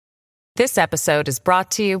This episode is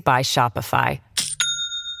brought to you by Shopify.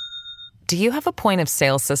 Do you have a point of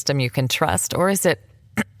sale system you can trust, or is it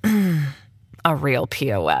a real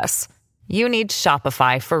POS? You need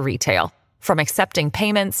Shopify for retail. From accepting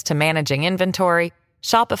payments to managing inventory,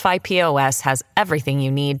 Shopify POS has everything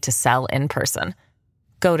you need to sell in person.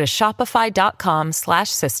 Go to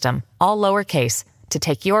shopify.com/system, all lowercase, to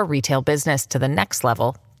take your retail business to the next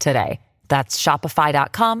level today. That's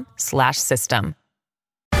shopify.com/system.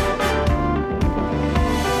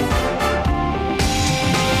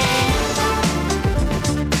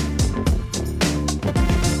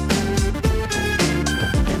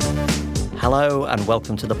 Hello and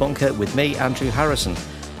welcome to The Bunker with me, Andrew Harrison.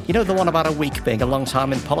 You know the one about a week being a long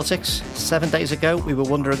time in politics? 7 days ago, we were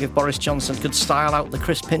wondering if Boris Johnson could style out the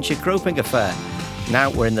Chris Pincher groping affair. Now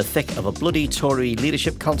we're in the thick of a bloody Tory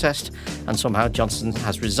leadership contest, and somehow Johnson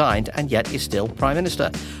has resigned and yet is still Prime Minister.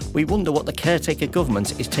 We wonder what the caretaker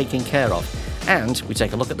government is taking care of. And we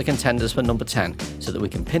take a look at the contenders for number 10 so that we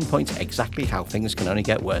can pinpoint exactly how things can only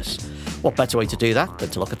get worse. What better way to do that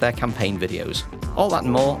than to look at their campaign videos? All that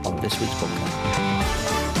and more on this week's Bunker.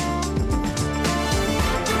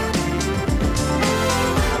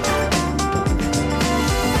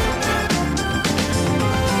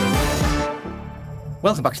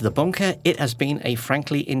 Welcome back to The Bunker. It has been a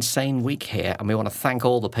frankly insane week here, and we want to thank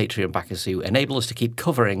all the Patreon backers who enable us to keep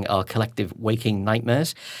covering our collective waking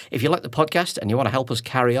nightmares. If you like the podcast and you want to help us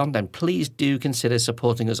carry on, then please do consider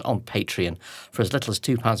supporting us on Patreon. For as little as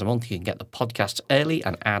 £2 a month, you can get the podcasts early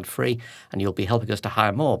and ad-free, and you'll be helping us to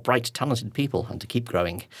hire more bright, talented people and to keep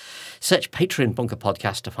growing. Search Patreon Bunker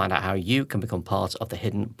Podcast to find out how you can become part of the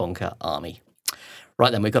Hidden Bunker Army. Right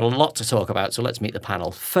then, we've got a lot to talk about, so let's meet the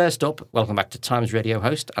panel. First up, welcome back to Times Radio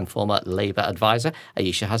host and former Labour advisor,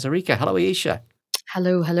 Ayesha Hazarika. Hello, Ayesha.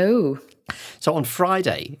 Hello, hello. So on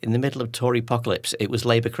Friday, in the middle of Tory apocalypse, it was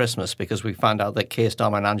Labour Christmas because we found out that Keir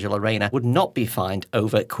Starmer and Angela Rayner would not be fined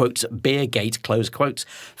over, quotes, Beergate, close quotes.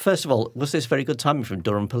 First of all, was this very good timing from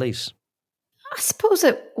Durham Police? I suppose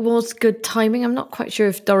it was good timing. I'm not quite sure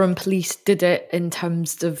if Durham Police did it in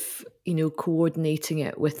terms of, coordinating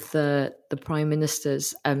it with the Prime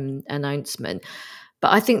Minister's announcement.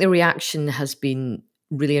 But I think the reaction has been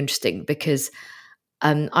really interesting because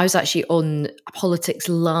I was actually on Politics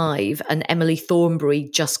Live and Emily Thornberry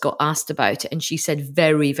just got asked about it and she said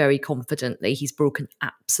very, very confidently he's broken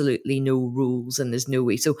absolutely no rules and there's no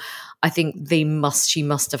way. So I think she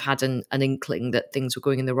must have had an inkling that things were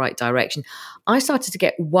going in the right direction. I started to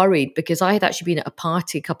get worried because I had actually been at a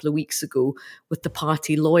party a couple of weeks ago with the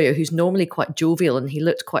party lawyer who's normally quite jovial and he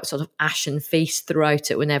looked quite sort of ashen-faced throughout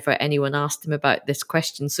it whenever anyone asked him about this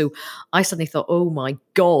question. So I suddenly thought, oh my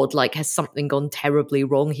God, has something gone terribly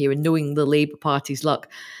wrong here? And knowing the Labour Party's luck,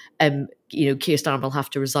 Keir Starmer will have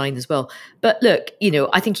to resign as well. But look,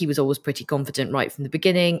 I think he was always pretty confident right from the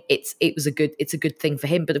beginning. It's a good thing for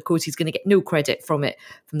him, but of course he's going to get no credit from it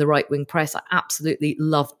from the right wing press. I absolutely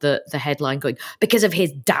loved the headline going because of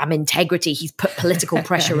his damn integrity. He's put political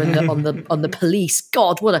pressure on the police.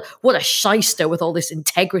 God, what a shyster with all this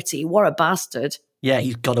integrity. What a bastard. Yeah,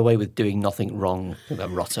 he's got away with doing nothing wrong, a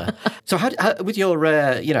rotter. So how, with your,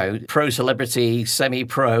 pro-celebrity,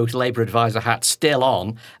 semi-pro Labour advisor hat still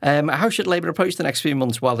on, how should Labour approach the next few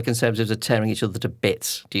months while the Conservatives are tearing each other to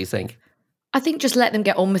bits, do you think? I think just let them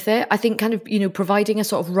get on with it. I think providing a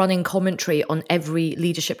sort of running commentary on every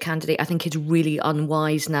leadership candidate, I think is really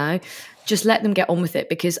unwise now. Just let them get on with it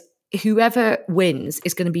because whoever wins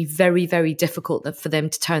is going to be very, very difficult for them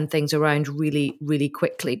to turn things around really, really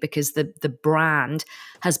quickly because the brand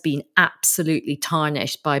has been absolutely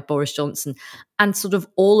tarnished by Boris Johnson and sort of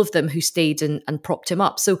all of them who stayed and propped him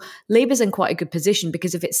up. So Labour's in quite a good position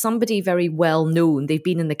because if it's somebody very well known, they've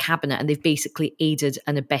been in the cabinet and they've basically aided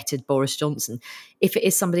and abetted Boris Johnson. If it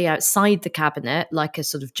is somebody outside the cabinet, like a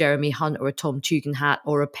sort of Jeremy Hunt or a Tom Tugendhat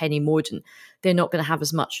or a Penny Mordaunt, they're not going to have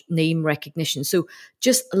as much name recognition. So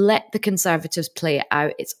just let the Conservatives play it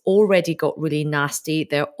out. It's already got really nasty.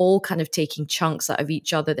 They're all kind of taking chunks out of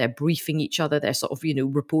each other. They're briefing each other. They're sort of,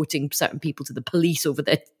 reporting certain people to the police over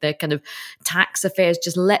their kind of tax affairs.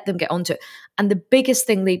 Just let them get onto it. And the biggest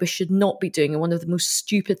thing Labour should not be doing, and one of the most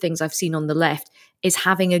stupid things I've seen on the left, is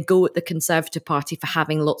having a go at the Conservative Party for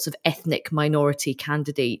having lots of ethnic minority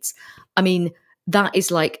candidates. I mean, that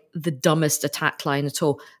is like the dumbest attack line at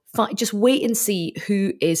all. Just wait and see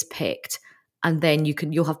who is picked, and then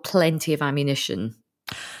you'll have plenty of ammunition.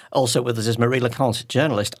 Also with us is Marie Leconte,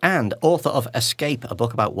 journalist and author of Escape, a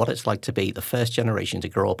book about what it's like to be the first generation to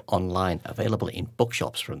grow up online, available in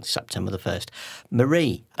bookshops from September the 1st.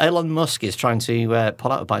 Marie, Elon Musk is trying to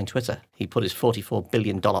pull out of buying Twitter. He put his $44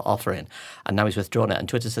 billion offer in, and now he's withdrawn it, and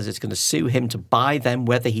Twitter says it's going to sue him to buy them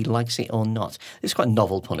whether he likes it or not. It's quite a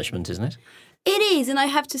novel punishment, isn't it? It is, and I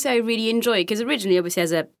have to say I really enjoy it, because originally, obviously,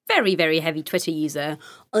 as a very, very heavy Twitter user,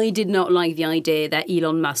 I did not like the idea that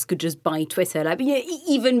Elon Musk could just buy Twitter. Like,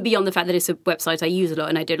 even beyond the fact that it's a website I use a lot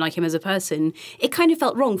and I don't like him as a person, it kind of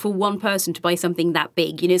felt wrong for one person to buy something that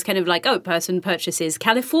big. It's kind of like, person purchases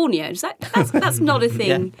California. It's like, that's not a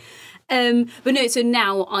thing. Yeah. But no, so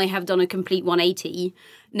now I have done a complete 180.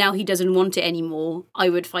 Now he doesn't want it anymore. I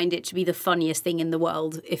would find it to be the funniest thing in the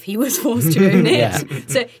world if he was forced to own it. Yeah.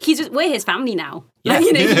 So we're his family now. Yeah.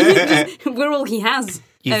 We're all he has.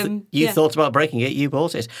 You thought about breaking it, you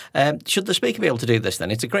bought it. Should the Speaker be able to do this then?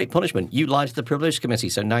 It's a great punishment. You lied to the Privilege Committee,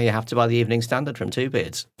 so now you have to buy the Evening Standard from Two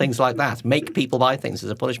Beards. Things like that. Make people buy things as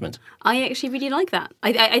a punishment. I actually really like that.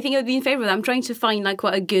 I think I would be in favour of that. I'm trying to find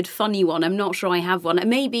quite a good, funny one. I'm not sure I have one.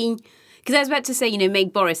 Maybe... Because I was about to say,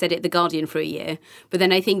 make Boris edit The Guardian for a year, but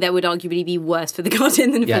then I think that would arguably be worse for The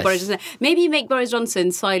Guardian than for Boris Johnson. Maybe make Boris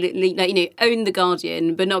Johnson silently, own The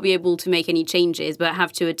Guardian, but not be able to make any changes, but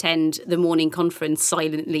have to attend the morning conference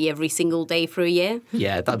silently every single day for a year.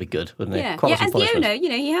 Yeah, that'd be good, wouldn't it? Yeah, Quality as punishment. the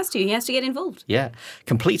owner, he has to get involved. Yeah.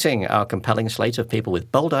 Completing our compelling slate of people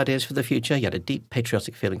with bold ideas for the future, yet a deep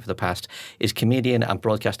patriotic feeling for the past, is comedian and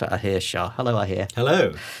broadcaster Ahir Shah. Hello, Ahir.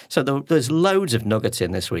 Hello. So there's loads of nuggets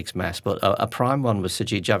in this week's mess, but a prime one was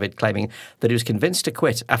Sajid Javid claiming that he was convinced to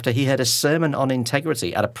quit after he heard a sermon on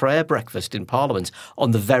integrity at a prayer breakfast in Parliament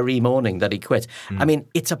on the very morning that he quit. I mean,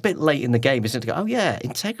 it's a bit late in the game, isn't it, to go, oh yeah,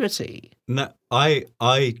 integrity. No,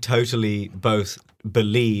 I totally both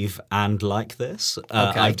believe and like this.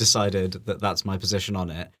 Okay. I've decided that that's my position on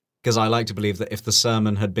it, because I like to believe that if the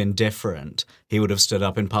sermon had been different, he would have stood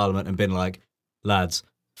up in Parliament and been like, lads,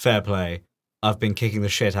 fair play. I've been kicking the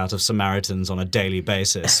shit out of Samaritans on a daily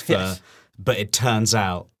basis but it turns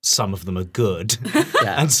out some of them are good.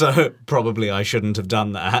 Yeah. And so probably I shouldn't have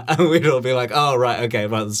done that. And we'd all be like, oh, right, okay,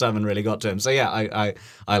 well, the sermon really got to him. So, yeah,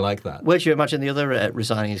 I like that. Where do you imagine the other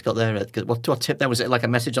resigning he's got there? What tip then? Was it like a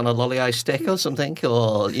message on a lolly eye stick or something?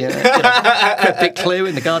 Or, cryptic clue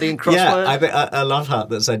in the Guardian crossword? Yeah, I love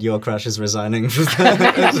that said your crush is resigning.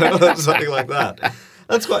 Something like that.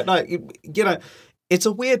 That's quite nice. It's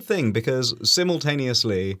a weird thing because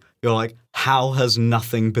simultaneously you're like, how has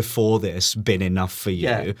nothing before this been enough for you?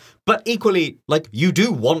 Yeah. But equally, you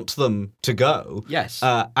do want them to go. Yes.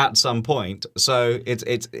 At some point. So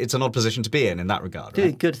it's an odd position to be in that regard.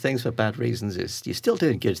 Doing good things for bad reasons you're still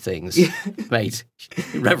doing good things, mate.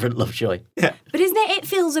 Reverend Lovejoy. Yeah. But isn't it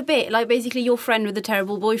feels a bit like basically your friend with the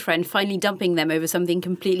terrible boyfriend finally dumping them over something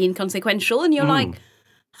completely inconsequential, and you're like,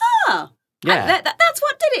 yeah, that's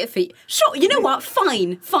what did it for you. Sure, you know what?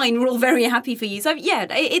 Fine. We're all very happy for you. So yeah,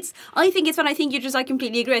 I think it's fun. I think you just, I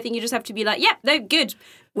completely agree. I think you just have to be like, yeah, no, good.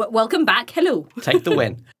 Welcome back. Hello. Take the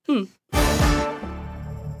win. The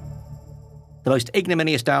most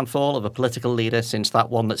ignominious downfall of a political leader since that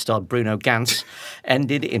one that starred Bruno Ganz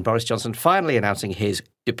ended in Boris Johnson finally announcing his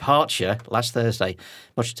departure last Thursday.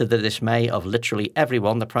 Much to the dismay of literally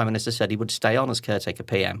everyone, the Prime Minister said he would stay on as caretaker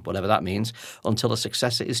PM, whatever that means, until a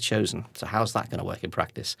successor is chosen. So how's that going to work in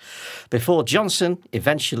practice? Before Johnson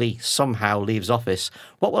eventually somehow leaves office,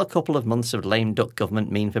 what will a couple of months of lame duck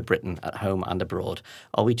government mean for Britain at home and abroad?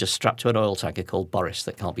 Are we just strapped to an oil tanker called Boris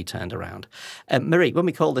that can't be turned around? Marie, when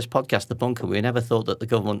we called this podcast The Bunker, we never thought that the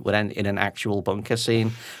government would end in an actual bunker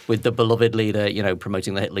scene with the beloved leader,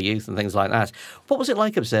 promoting the Hitler Youth and things like that. What was it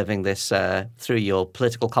like observing this through your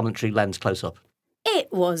political commentary lens close up?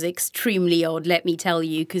 It was extremely odd, let me tell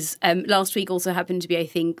you, because last week also happened to be, I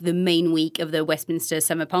think, the main week of the Westminster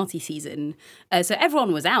summer party season. So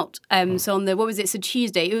everyone was out. So on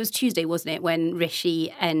Tuesday, it was Tuesday, wasn't it, when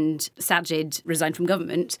Rishi and Sajid resigned from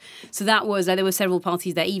government. So that was, there were several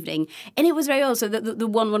parties that evening. And it was very odd. So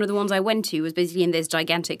one of the ones I went to was basically in this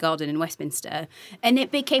gigantic garden in Westminster. And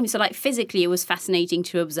it became, physically it was fascinating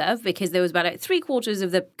to observe because there was about 3/4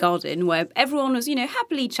 of the garden where everyone was,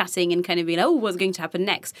 happily chatting and kind of being, oh, what's going to happen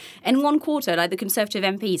next? And 1/4, the Conservative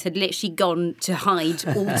MPs had literally gone to hide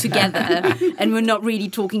altogether and were not really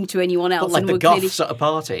talking to anyone else. But the goths at a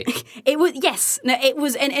party. It was, yes. No, it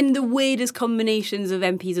was, and the weirdest combinations of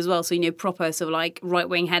MPs as well. So, proper sort of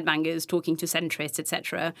right-wing headbangers talking to centrists,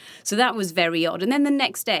 etc. So that was very odd. And then the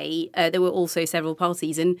next day, there were also several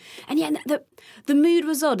parties. And yeah, the mood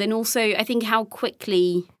was odd. And also, I think how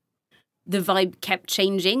quickly the vibe kept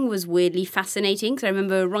changing was weirdly fascinating. Because I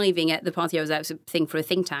remember arriving at the party I was at, for a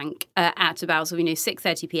think tank, at about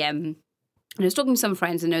 6:30 p.m. And I was talking to some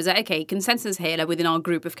friends, and I was like, okay, consensus here, like within our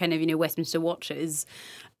group of kind of, Westminster watchers,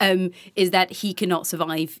 is that he cannot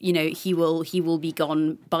survive. He will be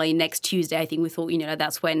gone by next Tuesday. I think we thought,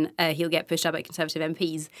 that's when he'll get pushed up by Conservative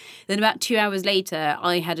MPs. Then about 2 hours later,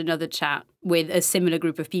 I had another chat with a similar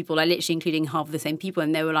group of people, like literally including half of the same people,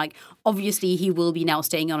 and they were like, obviously he will be now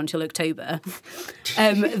staying on until October.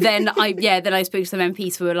 Then I spoke to some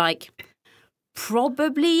MPs who were like,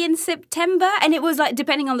 probably in September. And it was like,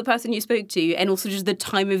 depending on the person you spoke to and also just the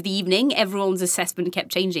time of the evening, everyone's assessment kept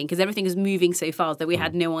changing because everything was moving so fast that we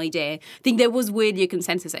had no idea. I think there was weirdly a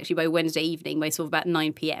consensus actually by Wednesday evening, by sort of about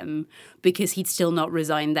 9 p.m, because he'd still not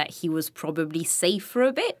resigned, that he was probably safe for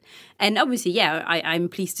a bit. And obviously, I'm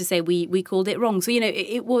pleased to say we called it wrong. So,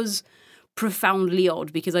 it was profoundly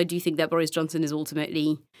odd because I do think that Boris Johnson is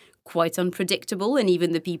ultimately quite unpredictable, and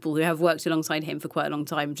even the people who have worked alongside him for quite a long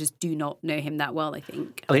time just do not know him that well, I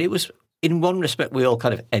think. I mean, it was, in one respect, we all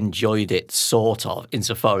kind of enjoyed it, sort of,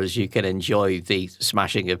 insofar as you can enjoy the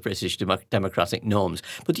smashing of British democratic norms.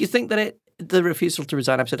 But do you think that the refusal to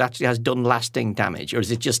resign episode actually has done lasting damage, or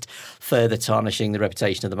is it just further tarnishing the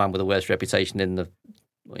reputation of the man with the worst reputation in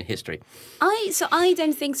history? I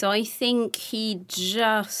don't think so. I think he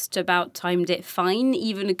just about timed it fine.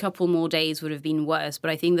 Even a couple more days would have been worse.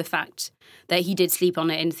 But I think the fact that he did sleep on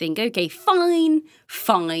it and think, okay, fine,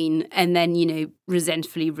 and then,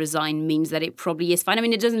 resentfully resign means that it probably is fine. I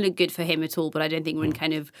mean, it doesn't look good for him at all, but I don't think we're in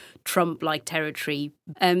kind of Trump-like territory.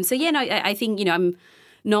 I think, I'm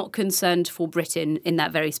not concerned for Britain in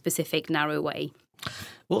that very specific, narrow way.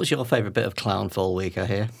 What was your favourite bit of Clownfall week, I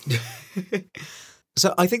hear?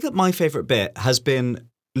 So I think that my favourite bit has been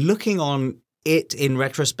looking on it in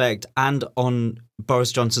retrospect and on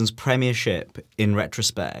Boris Johnson's premiership in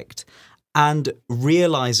retrospect, and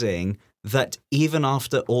realising that even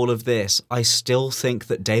after all of this, I still think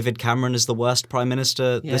that David Cameron is the worst prime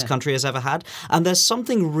minister this country has ever had. And there's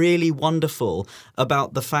something really wonderful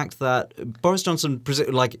about the fact that Boris Johnson,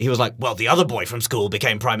 he was like, well, the other boy from school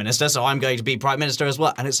became prime minister, so I'm going to be prime minister as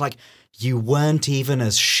well. And it's like, you weren't even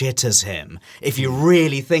as shit as him, if you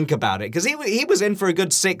really think about it. Because he was in for a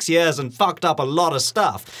good 6 years and fucked up a lot of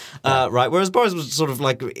stuff, right? Whereas Boris was sort of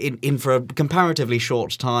like in for a comparatively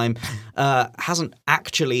short time, hasn't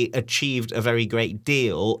actually achieved a very great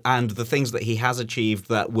deal. And the things that he has achieved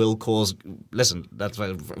that will cause, that's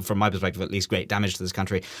from my perspective at least, great damage to this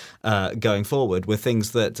country going forward, were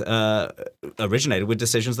things that originated with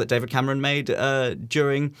decisions that David Cameron made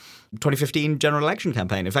during 2015 general election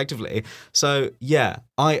campaign, effectively. So,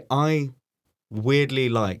 I weirdly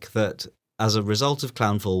like that as a result of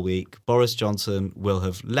Clownfall Week, Boris Johnson will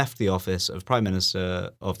have left the office of Prime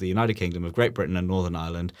Minister of the United Kingdom of Great Britain and Northern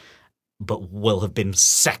Ireland, but will have been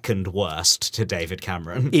second worst to David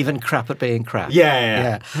Cameron. Even crap at being crap.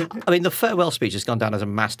 Yeah. I mean, the farewell speech has gone down as a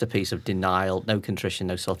masterpiece of denial, no contrition,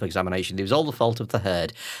 no self-examination. It was all the fault of the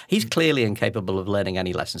herd. He's clearly incapable of learning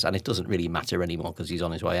any lessons, and it doesn't really matter anymore because he's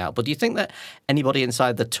on his way out. But do you think that anybody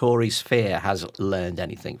inside the Tory sphere has learned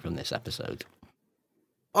anything from this episode?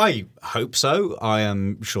 I hope so. I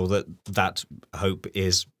am sure that hope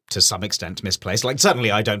is to some extent misplaced. Like,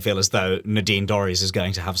 certainly I don't feel as though Nadine Dorries is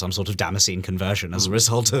going to have some sort of Damascene conversion as a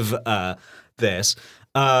result of this.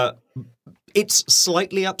 It's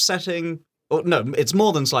slightly upsetting, or no, it's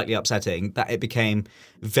more than slightly upsetting that it became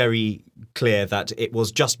very clear that it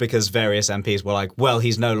was just because various MPs were like, well,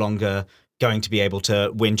 he's no longer going to be able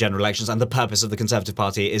to win general elections, and the purpose of the Conservative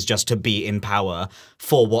Party is just to be in power,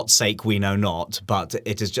 for what sake we know not, but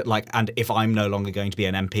it is just like, and if I'm no longer going to be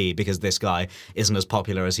an MP because this guy isn't as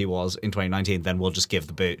popular as he was in 2019, then we'll just give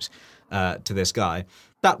the boot to this guy.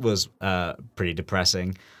 That was pretty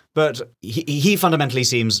depressing. But he fundamentally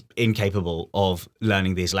seems incapable of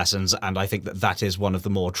learning these lessons, and I think that is one of the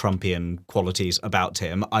more Trumpian qualities about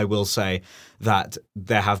him. I will say that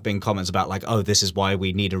there have been comments about, like, oh, this is why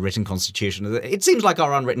we need a written constitution. It seems like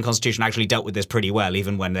our unwritten constitution actually dealt with this pretty well,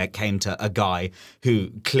 even when it came to a guy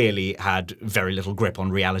who clearly had very little grip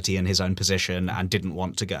on reality in his own position and didn't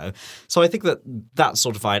want to go. So I think that's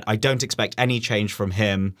sort of fine. I don't expect any change from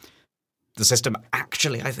him. The system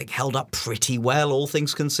actually, I think, held up pretty well, all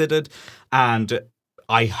things considered. And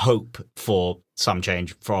I hope for some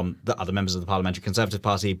change from the other members of the Parliamentary Conservative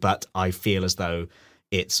Party, but I feel as though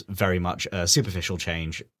it's very much a superficial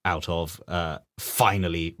change out of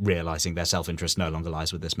finally realising their self-interest no longer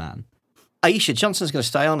lies with this man. Aisha, Johnson's going to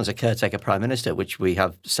stay on as a caretaker Prime Minister, which we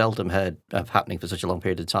have seldom heard of happening for such a long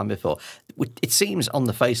period of time before. It seems on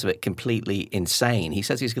the face of it completely insane. He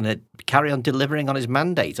says he's going to carry on delivering on his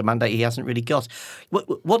mandate, a mandate he hasn't really got.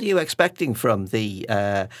 What are you expecting from the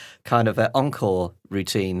kind of encore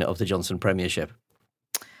routine of the Johnson premiership?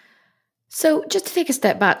 So just to take a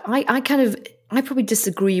step back, I probably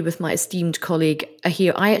disagree with my esteemed colleague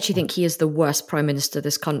here. I actually think he is the worst Prime Minister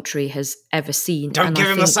this country has ever seen. Don't give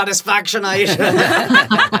him the satisfaction, Aisha.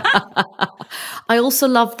 I also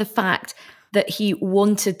love the fact that he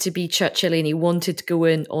wanted to be Churchillian. He wanted to go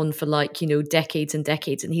on for decades and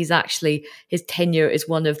decades. And his tenure is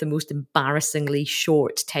one of the most embarrassingly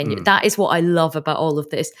short tenure. That is what I love about all of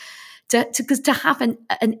this. Because to have an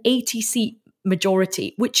 80-seat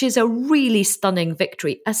majority, which is a really stunning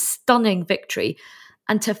victory,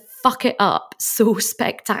 and to fuck it up so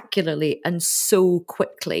spectacularly and so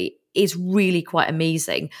quickly is really quite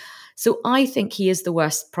amazing. So I think he is the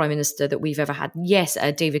worst Prime Minister that we've ever had. Yes,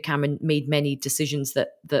 David Cameron made many decisions that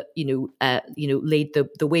laid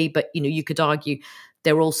the way, but you could argue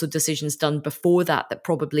there were also decisions done before that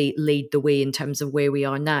probably laid the way in terms of where we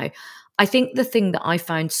are now. I think the thing that I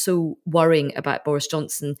found so worrying about Boris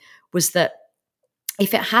Johnson was that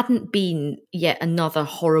if it hadn't been yet another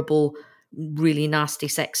horrible, really nasty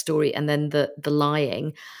sex story and then the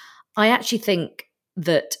lying, I actually think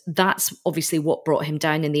that's obviously what brought him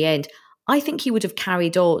down in the end. I think he would have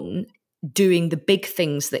carried on doing the big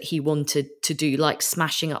things that he wanted to do, like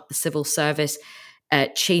smashing up the civil service,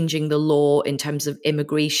 changing the law in terms of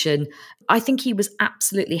immigration. I think he was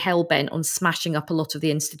absolutely hell-bent on smashing up a lot of the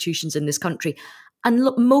institutions in this country. And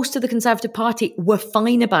look, most of the Conservative Party were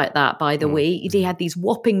fine about that, by the way. They had these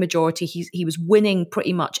whopping majority. He was winning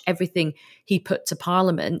pretty much everything he put to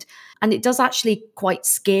Parliament. And it does actually quite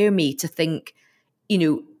scare me to think,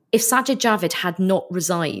 if Sajid Javid had not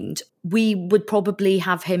resigned, we would probably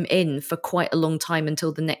have him in for quite a long time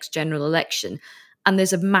until the next general election. And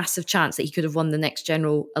there's a massive chance that he could have won the next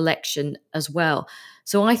general election as well.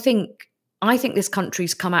 So I think this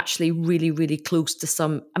country's come actually really, really close to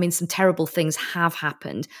some terrible things have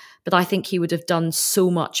happened, but I think he would have done so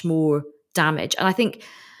much more damage. And I think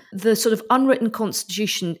the sort of unwritten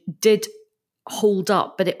constitution did hold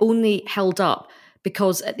up, but it only held up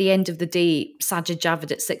because at the end of the day, Sajid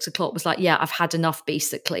Javid at 6:00 was like, yeah, I've had enough,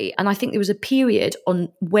 basically. And I think there was a period on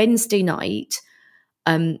Wednesday night,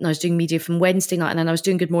 I was doing media from Wednesday night, and then I was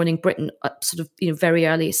doing Good Morning Britain very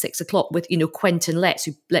early at 6:00 with, Quentin Letts,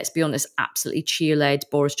 who, let's be honest, absolutely cheer-led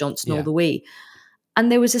Boris Johnson all the way.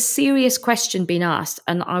 And there was a serious question being asked,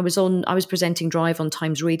 and I was presenting Drive on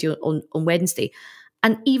Times Radio on Wednesday,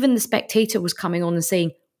 and even The Spectator was coming on and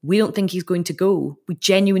saying, we don't think he's going to go. We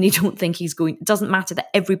genuinely don't think he's going. It doesn't matter that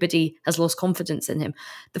everybody has lost confidence in him.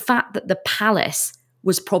 The fact that the palace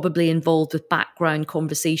was probably involved with background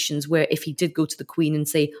conversations where if he did go to the Queen and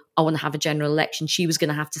say, I want to have a general election, she was going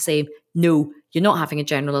to have to say, no, you're not having a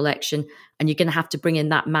general election, and you're going to have to bring in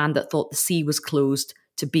that man that thought the sea was closed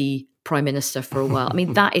to be Prime Minister for a while.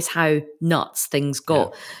 That is how nuts things got.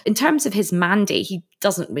 Yeah. In terms of his mandate, he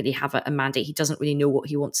doesn't really have a mandate. He doesn't really know what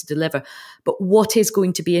he wants to deliver. But what is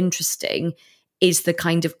going to be interesting is the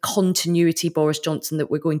kind of continuity Boris Johnson that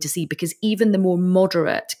we're going to see, because even the more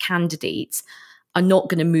moderate candidates are not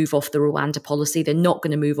going to move off the Rwanda policy. They're not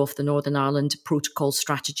going to move off the Northern Ireland protocol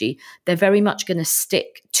strategy. They're very much going to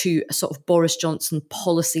stick to a sort of Boris Johnson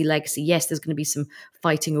policy legacy. Yes, there's going to be some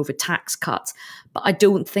fighting over tax cuts, but I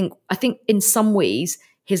think in some ways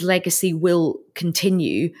his legacy will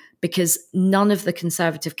continue because none of the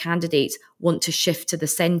Conservative candidates want to shift to the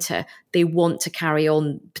centre. They want to carry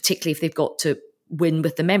on, particularly if they've got to win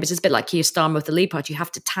with the members. It's a bit like Keir Starmer with the Labour Party. You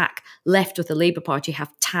have to tack left with the Labour Party. You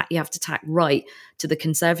have to tack right to the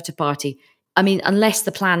Conservative Party. Unless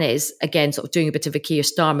the plan is, again, sort of doing a bit of a Keir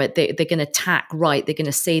Starmer, they're going to tack right. They're going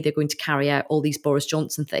to say they're going to carry out all these Boris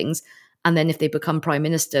Johnson things. And then if they become Prime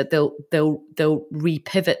Minister, they'll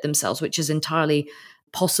re-pivot themselves, which is entirely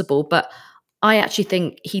possible. But I actually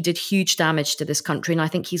think he did huge damage to this country, and I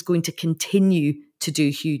think he's going to continue to do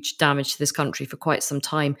huge damage to this country for quite some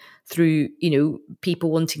time through,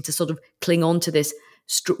 people wanting to sort of cling on to this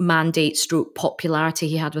mandate stroke popularity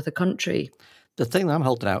he had with the country. The thing that I'm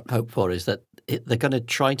holding out hope for is that they're going to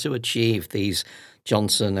try to achieve these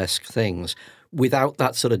Johnson-esque things without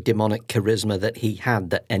that sort of demonic charisma that he had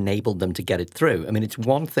that enabled them to get it through. It's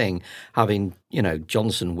one thing having,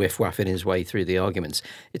 Johnson whiff-waffing his way through the arguments.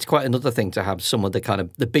 It's quite another thing to have some of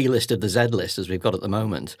the B list of the Z list as we've got at the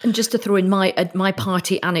moment. And just to throw in my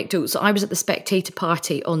party anecdote, so I was at the Spectator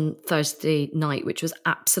party on Thursday night, which was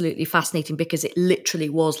absolutely fascinating because it literally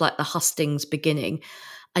was like the hustings beginning.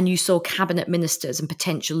 and you saw cabinet ministers and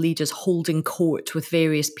potential leaders holding court with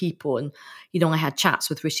various people. And, I had chats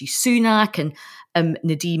with Rishi Sunak and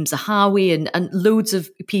Nadeem Zahawi and loads of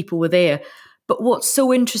people were there. But what's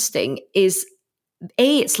so interesting is,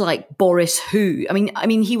 it's like Boris who? I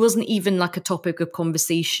mean, he wasn't even like a topic of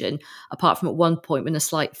conversation, apart from at one point when a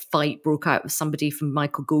slight fight broke out with somebody from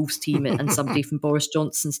Michael Gove's team and somebody from Boris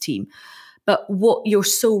Johnson's team. But you're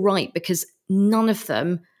so right, because none of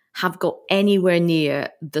them have got anywhere near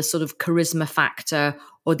the sort of charisma factor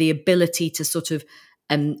or the ability to sort of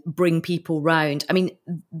bring people round. I mean,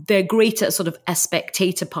 they're great at sort of a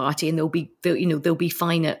spectator party, and they'll be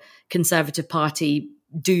fine at Conservative Party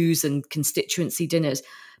do's and constituency dinners,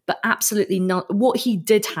 but absolutely not. What he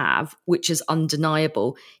did have, which is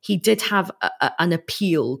undeniable, he did have an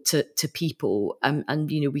appeal to people, and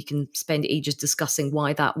we can spend ages discussing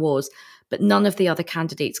why that was, but none of the other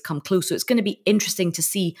candidates come close. So it's going to be interesting to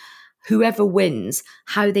see whoever wins,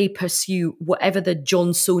 how they pursue whatever the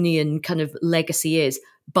Johnsonian kind of legacy is,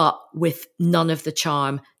 but with none of the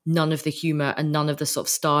charm, none of the humour, and none of the sort of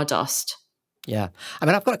stardust. Yeah. I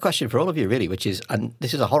mean, I've got a question for all of you, really, which is, and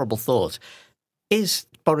this is a horrible thought, is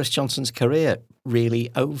Boris Johnson's career really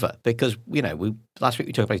over? Because, last week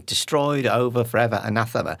we talked about destroyed, over, forever,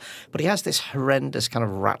 anathema, but he has this horrendous kind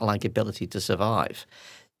of rat-like ability to survive.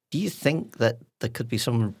 Do you think that there could be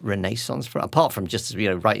some renaissance for, apart from just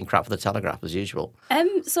writing crap for the Telegraph as usual?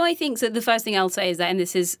 So I think the first thing I'll say is that, and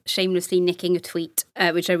this is shamelessly nicking a tweet,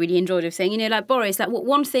 which I really enjoyed, of saying, like Boris, like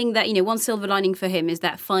one thing that, one silver lining for him is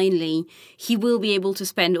that finally he will be able to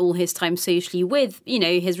spend all his time socially with,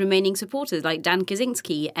 his remaining supporters like Dan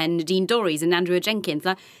Kaczynski and Nadine Dorries and Andrea Jenkins.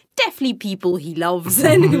 Like, definitely people he loves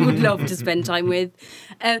and would love to spend time with.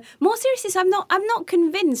 More seriously, so I'm not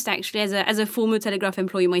convinced, actually, as a former Telegraph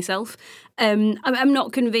employee myself. I'm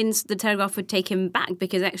not convinced the Telegraph would take him back,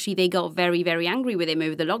 because actually they got very, very angry with him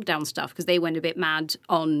over the lockdown stuff, because they went a bit mad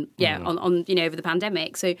on over the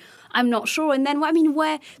pandemic. So I'm not sure. And then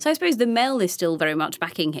so I suppose the Mail is still very much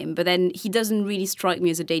backing him, but then he doesn't really strike me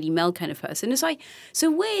as a Daily Mail kind of person.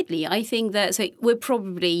 So weirdly, I think that we're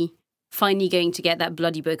probably finally going to get that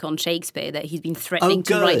bloody book on Shakespeare that he's been threatening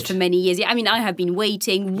to write for many years. Yeah, I mean, I have been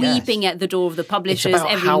waiting, weeping at the door of the publishers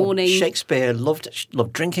every morning. Shakespeare loved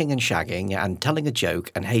drinking and shagging and telling a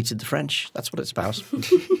joke and hated the French. That's what it's about.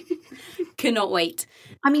 Cannot wait.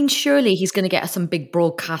 I mean, surely he's going to get some big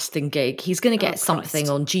broadcasting gig. He's going to get something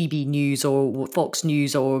on GB News or Fox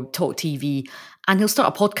News or Talk TV, and he'll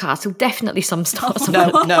start a podcast. He'll definitely start something.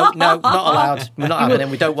 No, not allowed. We're not having him.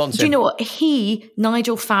 We don't want him. Do you know what?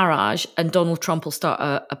 Nigel Farage and Donald Trump will start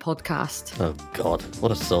a podcast. Oh, God.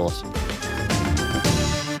 What a thought.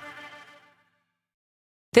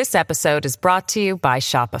 This episode is brought to you by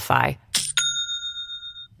Shopify.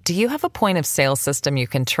 Do you have a point of sale system you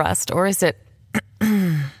can trust, or is it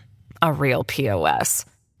a real POS?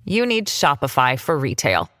 You need Shopify for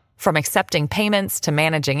retail. From accepting payments to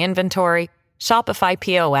managing inventory, Shopify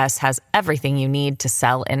POS has everything you need to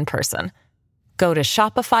sell in person. Go to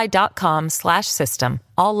shopify.com/system,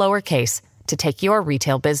 all lowercase, to take your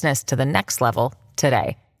retail business to the next level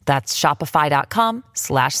today. That's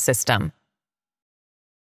shopify.com/system.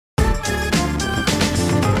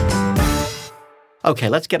 OK,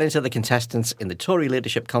 let's get into the contestants in the Tory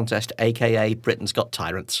leadership contest, a.k.a. Britain's Got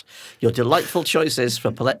Tyrants. Your delightful choices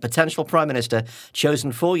for potential Prime Minister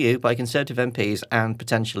chosen for you by Conservative MPs and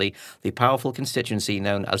potentially the powerful constituency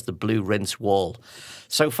known as the Blue Rinse Wall.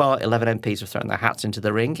 So far, 11 MPs have thrown their hats into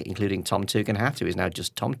the ring, including Tom Tugendhat, who is now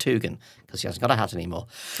just Tom Tugen, because he hasn't got a hat anymore.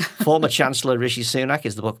 Former Chancellor Rishi Sunak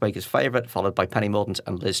is the bookmaker's favourite, followed by Penny Mordaunt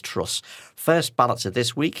and Liz Truss. First ballots are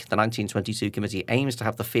this week. The 1922 committee aims to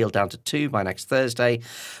have the field down to 2 by next Thursday,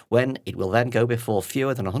 when it will then go before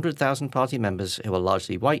fewer than 100,000 party members who are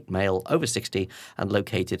largely white, male, over 60, and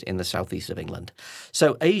located in the southeast of England.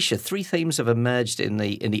 So, Aisha, 3 themes have emerged in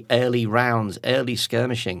the early rounds, early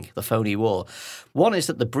skirmishing, the phony war. One is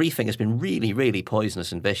that the briefing has been really, really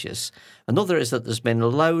poisonous and vicious. Another is that there's been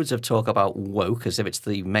loads of talk about woke, as if it's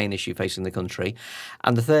the main issue facing the country.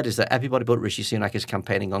 And the third is that everybody but Rishi Sunak is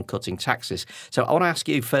campaigning on cutting taxes. So I want to ask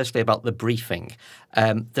you firstly about the briefing.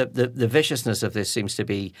 The viciousness of this seems to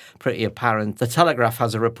be pretty apparent. The Telegraph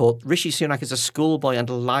has a report, Rishi Sunak is a schoolboy and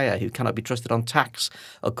a liar who cannot be trusted on tax,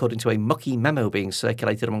 according to a mucky memo being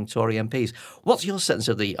circulated among Tory MPs. What's your sense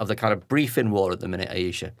of the kind of briefing war at the minute,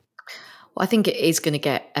 Aisha? Well, I think it is going to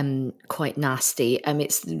get quite nasty.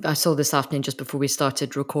 I saw this afternoon just before we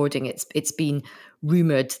started recording. It's been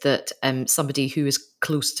rumoured that somebody who is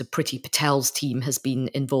close to Priti Patel's team has been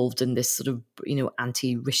involved in this sort of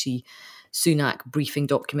anti-Rishi Sunak briefing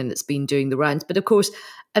document that's been doing the rounds. But of course,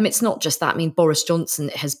 it's not just that. I mean, Boris Johnson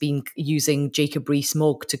has been using Jacob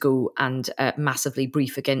Rees-Mogg to go and massively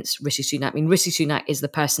brief against Rishi Sunak. I mean, Rishi Sunak is the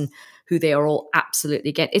person who they are all absolutely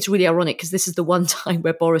against. It's really ironic because this is the one time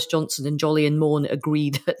where Boris Johnson and Jolyon Maugham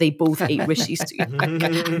agreed that they both hate Rishi Sunak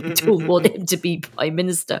and don't want him to be Prime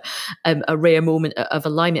Minister. A rare moment of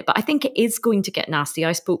alignment. But I think it is going to get nasty.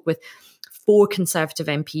 I spoke with 4 Conservative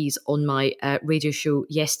MPs on my radio show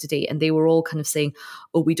yesterday, and they were all kind of saying,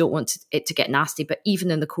 oh, we don't want it to get nasty. But even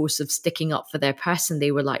in the course of sticking up for their person,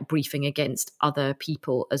 they were like briefing against other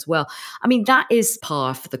people as well. I mean, that is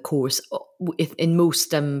par for the course in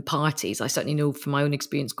most parties. I certainly know from my own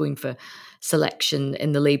experience going for selection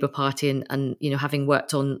in the Labour Party and you know, having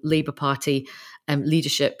worked on Labour Party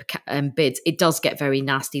leadership bids, it does get very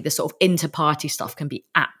nasty. The sort of inter-party stuff can be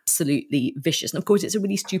absolutely vicious. And of course, it's a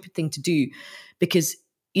really stupid thing to do because,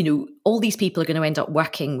 you know, all these people are going to end up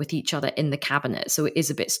working with each other in the cabinet. So it is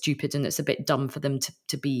a bit stupid and it's a bit dumb for them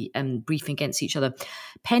to be briefing against each other.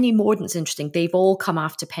 Penny Mordaunt's interesting. They've all come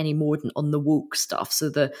after Penny Mordaunt on the woke stuff. So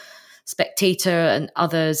the Spectator and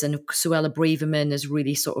others, and Suella Braverman is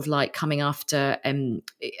really sort of like coming after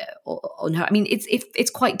on her. I mean, it's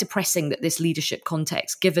quite depressing that this leadership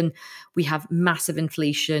context, given we have massive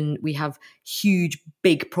inflation, we have huge,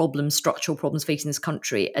 big problems, structural problems facing this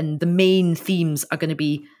country, and the main themes are going to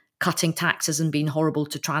be cutting taxes and being horrible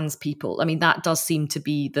to trans people. I mean, that does seem to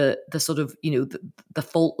be the sort of, you know, the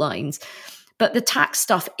fault lines. But the tax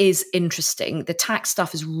stuff is interesting. The tax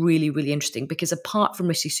stuff is really, really interesting because apart from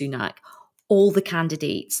Rishi Sunak, all the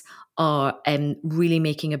candidates are really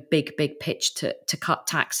making a big, big pitch to cut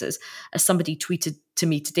taxes. As somebody tweeted to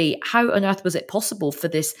me today, how on earth was it possible for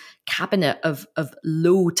this cabinet of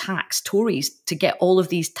low tax Tories to get all of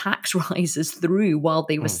these tax rises through while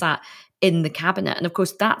they were sat in the cabinet? And of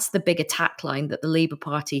course, that's the big attack line that the Labour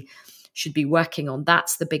Party should be working on.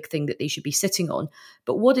 That's the big thing that they should be sitting on.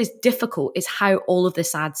 But what is difficult is how all of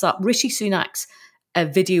this adds up. Rishi Sunak's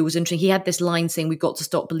video was interesting. He had this line saying, we've got to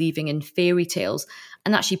stop believing in fairy tales.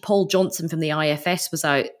 And actually, Paul Johnson from the IFS was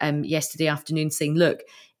out yesterday afternoon saying, look,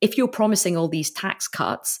 if you're promising all these tax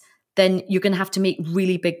cuts, then you're going to have to make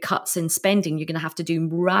really big cuts in spending. You're going to have to do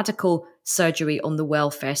radical surgery on the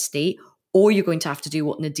welfare state, or you're going to have to do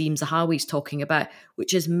what Nadeem Zahawi's talking about,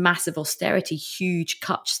 which is massive austerity, huge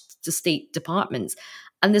cuts to state departments.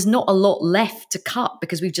 And there's not a lot left to cut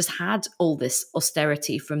because we've just had all this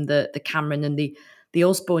austerity from the Cameron and the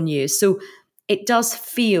Osborne years. So it does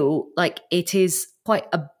feel like it is quite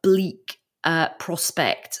a bleak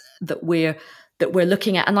prospect that we're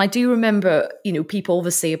looking at. And I do remember, you know, people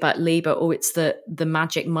always say about Labour, oh, it's the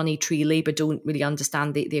magic money tree. Labour don't really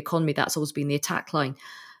understand the economy. That's always been the attack line.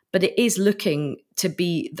 But it is looking to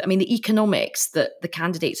be, I mean, the economics that the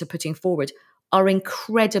candidates are putting forward are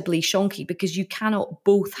incredibly shonky because you cannot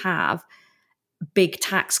both have big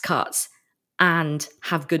tax cuts and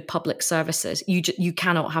have good public services. You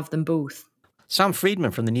cannot have them both. Sam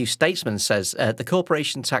Friedman from the New Statesman says the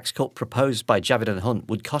corporation tax cut proposed by Javid and Hunt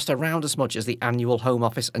would cost around as much as the annual Home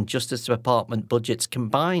Office and Justice Department budgets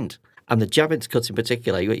combined. And the Javid cuts in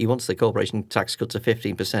particular, he wants the corporation tax cut to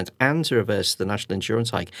 15% and to reverse the national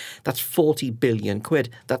insurance hike. That's 40 billion quid.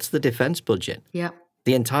 That's the defence budget. Yeah.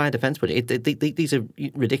 The entire defence budget. These are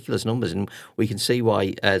ridiculous numbers, and we can see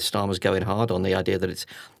why Starmer's going hard on the idea that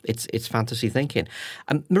it's fantasy thinking.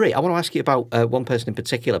 Marie, I want to ask you about one person in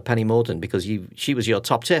particular, Penny Mordaunt, because she was your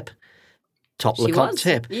top tip. Top Lecoq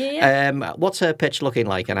tip. Yeah. What's her pitch looking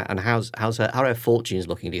like, and how are her fortunes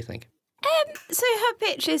looking, do you think? So her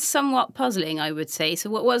pitch is somewhat puzzling, I would say. So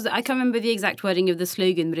what was, I can't remember the exact wording of the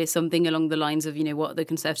slogan, but it's something along the lines of, you know, what the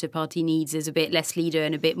Conservative Party needs is a bit less leader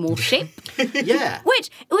and a bit more ship. Yeah.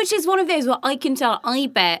 Which is one of those where I can tell, I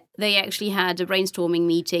bet they actually had a brainstorming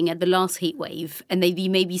meeting at the last heat wave, and they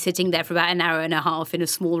may be sitting there for about an hour and a half in a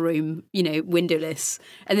small room, you know, windowless.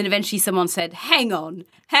 And then eventually someone said, hang on.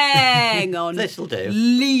 This'll do.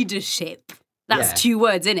 Leadership. That's 2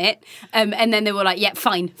 words in it. And then they were like, yeah,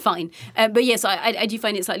 fine. But yes, I do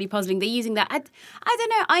find it slightly puzzling. They're using that. I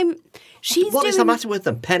don't know. What is the matter with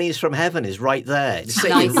them? Pennies from heaven is right there. It's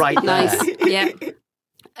sitting right there. Nice. Yeah.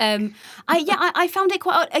 I found it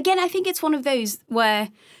quite odd. Again, I think it's one of those where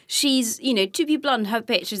she's, you know, to be blunt, her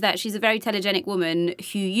pitch is that she's a very telegenic woman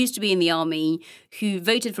who used to be in the army, who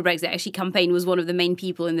voted for Brexit, actually campaigned, was one of the main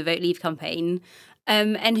people in the Vote Leave campaign.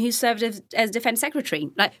 And who served as Defence Secretary.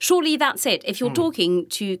 Like, surely that's it. If you're talking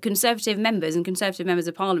to Conservative members and Conservative members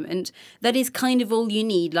of Parliament, that is kind of all you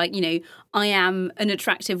need. Like, you know, I am an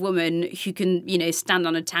attractive woman who can, you know, stand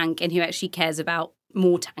on a tank and who actually cares about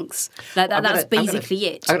more tanks. That's basically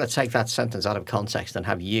it. I'm going to take that sentence out of context and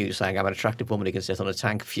have you saying I'm an attractive woman who can sit on a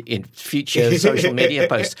tank in future social media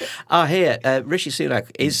posts. Here, Rishi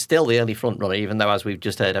Sunak is still the early front runner, even though, as we've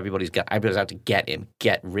just heard, everybody's out to get him,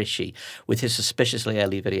 get Rishi, with his suspiciously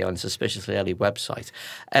early video and suspiciously early website.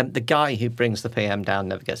 The guy who brings the PM down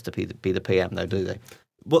never gets to be the PM, though, do they?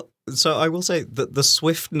 Well, so I will say that the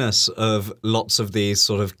swiftness of lots of these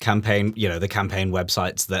sort of campaign, the campaign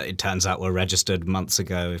websites that it turns out were registered months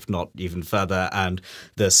ago, if not even further, and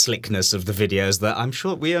the slickness of the videos that I'm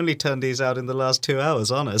sure we only turned these out in the last 2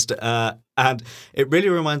 hours, honest. And it really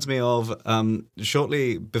reminds me of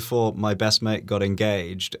shortly before my best mate got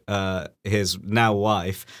engaged, his now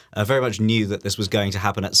wife very much knew that this was going to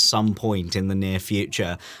happen at some point in the near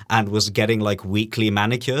future and was getting like weekly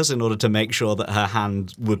manicures in order to make sure that her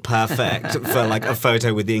hand would perfect for like a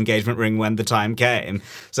photo with the engagement ring when the time came.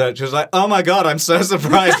 So she was like, oh my God, I'm so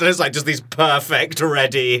surprised. And it's like just these perfect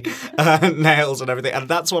ready nails and everything. And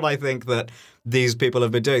that's what I think that these people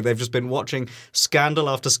have been doing. They've just been watching scandal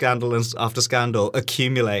after scandal after scandal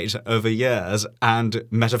accumulate over years and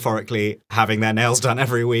metaphorically having their nails done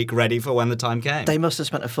every week ready for when the time came. They must have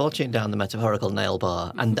spent a fortune down the metaphorical nail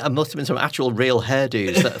bar, and there must have been some actual real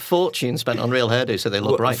hairdos, that a fortune spent on real hairdos so they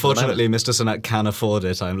look right. Fortunately, Mr. Sunak can afford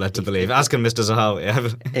it, I'm led to believe, as can Mr.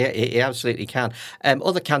 Zahawi. He absolutely can.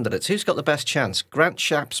 Other candidates, who's got the best chance? Grant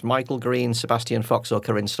Shapps, Michael Green, Sebastian Fox or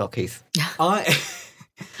Corinne Stockheath?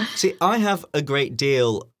 See, I have a great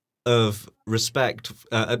deal of respect.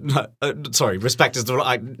 Respect is the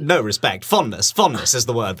right. No, respect. Fondness is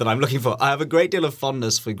the word that I'm looking for. I have a great deal of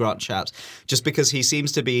fondness for Grant Shapps just because he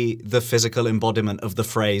seems to be the physical embodiment of the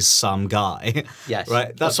phrase "some guy." Yes,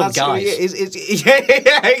 right. That's guys.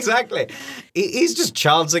 Yeah, exactly. He's just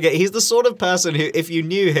chancing it. He's the sort of person who, if you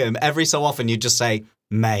knew him, every so often you'd just say,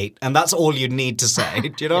 mate, and that's all you need to say.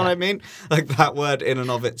 Do you know what I mean? Like that word in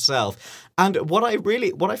and of itself. And what I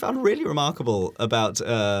found really remarkable about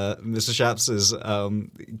Mr. Shapps'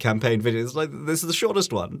 campaign video is like this is the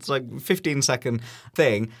shortest one. It's like 15-second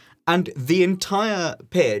thing, and the entire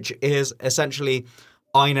pitch is essentially,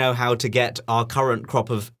 I know how to get our current crop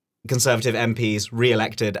of Conservative MPs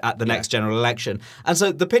re-elected at the next general election. And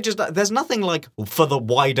so the pitch is, there's nothing like for the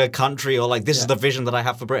wider country or like this is the vision that I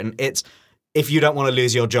have for Britain. It's, if you don't want to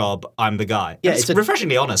lose your job, I'm the guy. Yeah, it's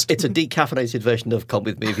refreshingly honest. It's a decaffeinated version of "Come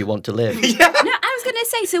with me if you want to live." Yeah. No, I was going to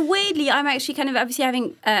say, so weirdly, I'm actually kind of obviously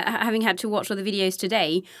having had to watch all the videos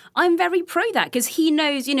today. I'm very pro that because he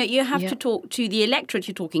knows, you have to talk to the electorate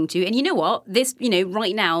you're talking to, and you know what? This,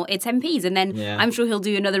 right now it's MPs, and then I'm sure he'll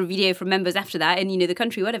do another video from members after that, and the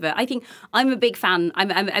country, whatever. I think I'm a big fan.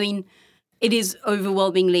 I mean, it is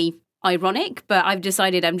overwhelmingly ironic, but I've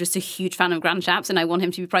decided I'm just a huge fan of Grant Shapps and I want him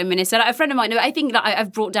to be Prime Minister. A friend of mine, I think that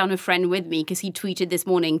I've brought down a friend with me because he tweeted this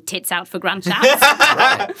morning, "Tits out for Grant Shapps."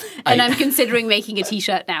 Right. And I'm considering making a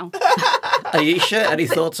T-shirt now. Aisha, any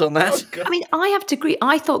thoughts on that? I mean, I have to agree.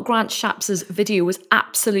 I thought Grant Shapps' video was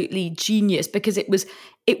absolutely genius because it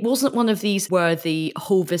wasn't one of these where the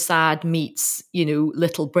Hovis ad meets,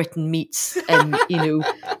 Little Britain meets,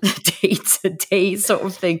 day-to-day sort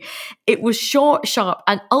of thing. It was short, sharp,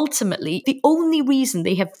 and ultimately, the only reason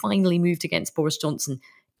they have finally moved against Boris Johnson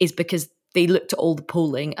is because they looked at all the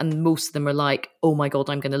polling and most of them are like, oh my God,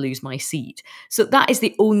 I'm going to lose my seat. So that is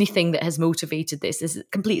the only thing that has motivated this is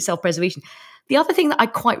complete self-preservation. The other thing that I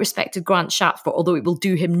quite respected Grant Shapps for, although it will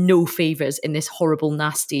do him no favours in this horrible,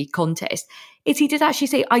 nasty contest, is he did actually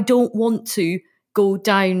say, I don't want to go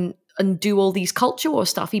down and do all these culture war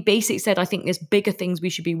stuff. He basically said, I think there's bigger things we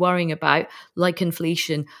should be worrying about, like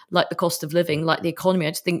inflation, like the cost of living, like the economy.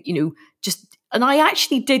 I just think, and I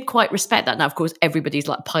actually did quite respect that. Now, of course, everybody's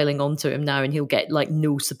like piling onto him now and he'll get like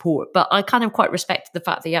no support. But I kind of quite respected the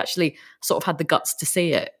fact that he actually sort of had the guts to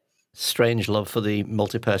say it. Strange love for the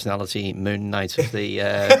multi-personality Moon Knight of the...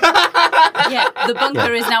 the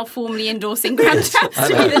bunker is now formally endorsing Grant Shapps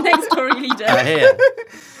to be the next Tory leader. I hear.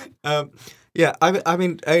 Yeah, I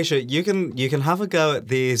mean, Aisha, you can have a go at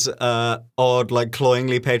these odd, like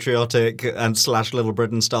cloyingly patriotic and / Little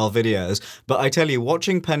Britain style videos, but I tell you,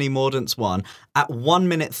 watching Penny Mordaunt's one at 1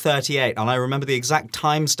 minute 38, and I remember the exact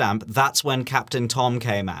timestamp. That's when Captain Tom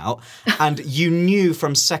came out, and you knew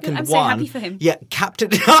from second I'm one. I'm so happy for him. Yeah, Captain,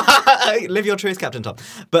 live your truth, Captain Tom.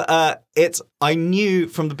 But I knew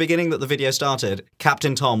from the beginning that the video started,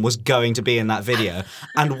 Captain Tom was going to be in that video,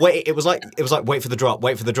 and it was like wait for the drop.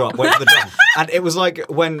 And it was like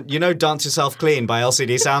when, Dance Yourself Clean by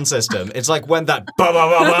LCD Sound System. It's like when that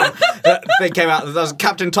that thing came out, that was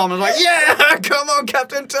Captain Tom. I was like, yeah, come on,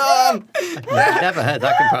 Captain Tom. Never heard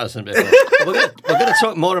that comparison before. We're going to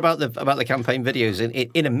talk more about the campaign videos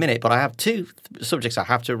in a minute, but I have two subjects I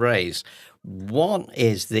have to raise. One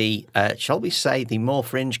is the, shall we say, the more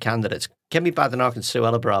fringe candidates, Kemi Badenoch and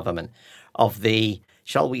Suella Braverman, of the,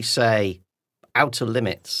 shall we say, outer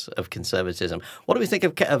limits of conservatism. What do we think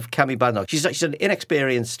of Kemi Badenoch? She's an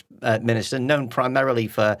inexperienced minister, known primarily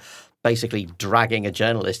for basically dragging a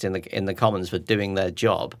journalist in the Commons for doing their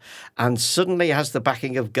job, and suddenly has the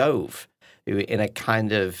backing of Gove, who in a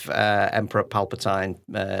kind of Emperor Palpatine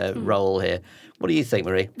role here. What do you think,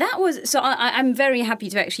 Marie? That was so. I'm very happy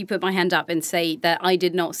to actually put my hand up and say that I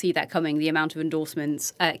did not see that coming. The amount of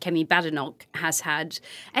endorsements Kemi Badenoch has had,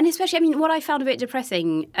 and especially, I mean, what I found a bit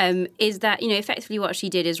depressing is that effectively what she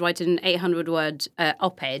did is write an 800-word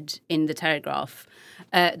op-ed in the Telegraph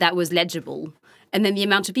that was legible. And then the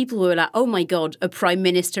amount of people who are like, oh my God, a prime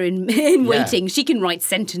minister in waiting, she can write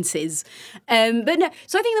sentences. But no,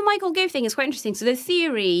 so I think the Michael Gove thing is quite interesting. So the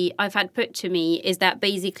theory I've had put to me is that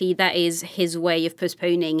basically that is his way of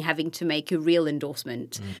postponing having to make a real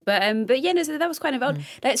endorsement. But yeah, no, so that was kind of odd.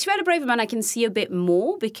 Like Suella Braverman, I can see a bit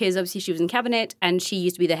more because obviously she was in cabinet and she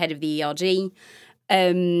used to be the head of the ERG.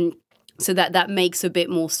 So that makes a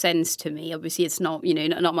bit more sense to me. Obviously, it's not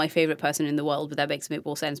not my favourite person in the world, but that makes a bit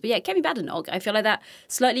more sense. But yeah, Kemi Badenoch, I feel like that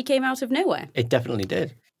slightly came out of nowhere. It definitely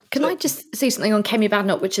did. Can I just say something on Kemi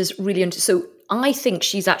Badenoch, which is really interesting? So I think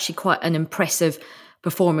she's actually quite an impressive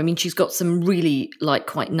performer. I mean, she's got some really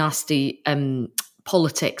quite nasty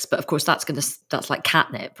politics, but of course that's like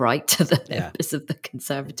catnip, right, to the members of the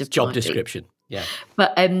Conservative Job Party. description, yeah.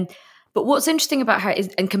 But what's interesting about her is,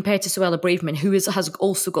 and compared to Suella Braverman, who has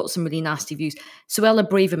also got some really nasty views, Suella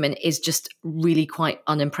Braverman is just really quite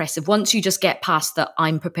unimpressive. Once you just get past that,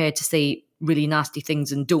 I'm prepared to say really nasty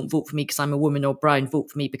things and don't vote for me because I'm a woman or brown,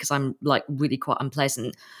 vote for me because I'm really quite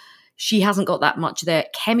unpleasant. She hasn't got that much there.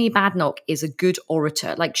 Kemi Badenoch is a good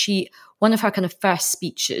orator. One of her kind of first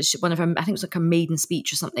speeches, I think it was like her maiden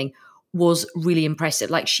speech or something, was really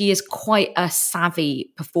impressive. She is quite a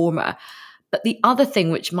savvy performer. But the other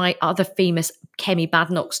thing, which my other famous Kemi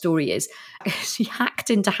Badenoch story is, she hacked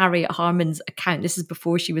into Harriet Harman's account. This is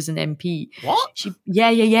before she was an MP. What? She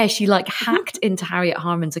hacked into Harriet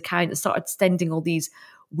Harman's account and started sending all these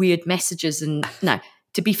weird messages. And now,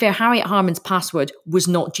 to be fair, Harriet Harman's password was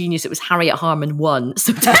not genius. It was Harriet Harman 1.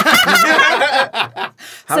 So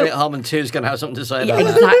Harriet Harman 2 is going to have something to say about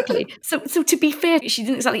that. Exactly. So to be fair, she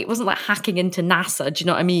didn't exactly, it wasn't like hacking into NASA, do you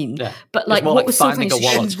know what I mean? Yeah. But what was so funny,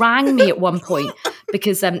 she rang me at one point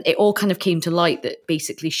because it all kind of came to light that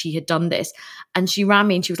basically she had done this. And she rang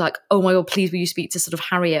me and she was like, oh my God, please will you speak to sort of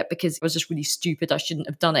Harriet, because it was just really stupid. I shouldn't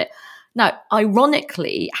have done it. Now,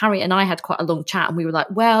 ironically, Harriet and I had quite a long chat and we were like,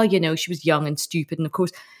 well, she was young and stupid. And of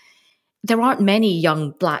course, there aren't many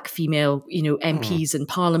young black female, MPs in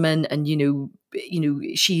Parliament, and,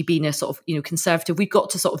 she being a sort of, conservative, we've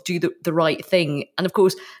got to sort of do the right thing. And of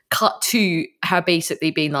course, cut to her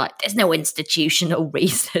basically being like, there's no institutional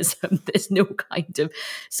racism. There's no kind of,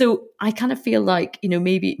 so I kind of feel like,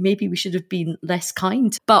 maybe we should have been less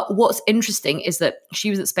kind. But what's interesting is that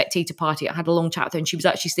she was at Spectator Party. I had a long chat with her and she was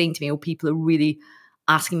actually saying to me, people are really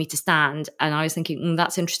asking me to stand. And I was thinking,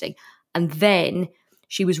 that's interesting. And then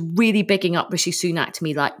she was really bigging up Rishi Sunak to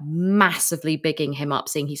me, massively bigging him up,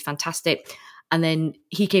 saying he's fantastic. And then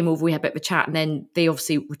he came over, we had a bit of a chat, and then they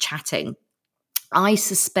obviously were chatting. I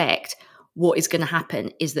suspect what is going to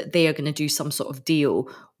happen is that they are going to do some sort of deal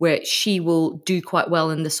where she will do quite well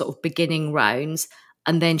in the sort of beginning rounds,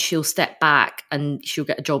 and then she'll step back and she'll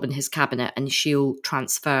get a job in his cabinet and she'll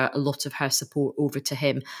transfer a lot of her support over to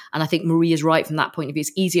him. And I think Marie is right from that point of view.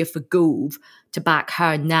 It's easier for Gove to back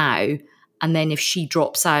her now, and then if she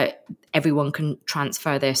drops out, everyone can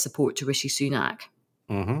transfer their support to Rishi Sunak.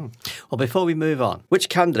 Mm-hmm. Well, before we move on, which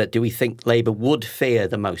candidate do we think Labour would fear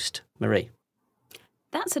the most, Marie?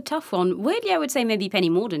 That's a tough one. Weirdly, I would say maybe Penny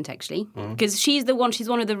Mordaunt, actually, because she's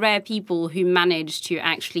one of the rare people who managed to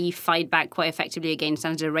actually fight back quite effectively against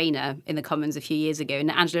Angela Rayner in the Commons a few years ago.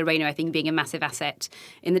 And Angela Rayner, I think, being a massive asset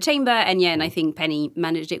in the chamber. And I think Penny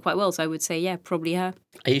managed it quite well. So I would say, probably her.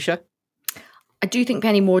 Aisha? I do think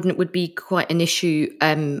Penny Mordaunt would be quite an issue,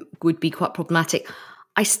 would be quite problematic.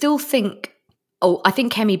 I still think, I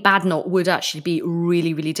think Kemi Badenoch would actually be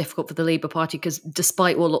really, really difficult for the Labour Party, because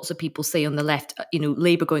despite what lots of people say on the left,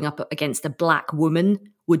 Labour going up against a black woman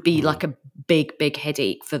would be like a big, big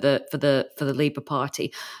headache for the Labour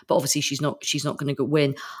Party. But obviously she's not going to go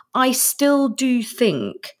win. I still do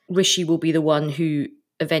think Rishi will be the one who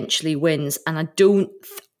eventually wins, and I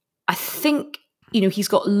think he's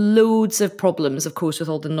got loads of problems, of course, with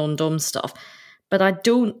all the non-dom stuff. But I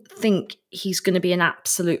don't think he's going to be an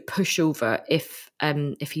absolute pushover if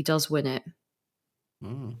he does win it.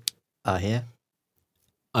 I hear.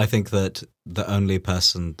 I think that the only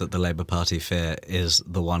person that the Labour Party fear is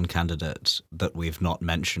the one candidate that we've not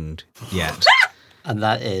mentioned yet. And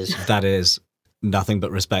that is? That is nothing but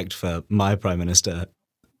respect for my Prime Minister,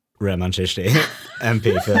 Rehman Chishti,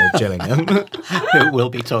 MP for Gillingham. Who we'll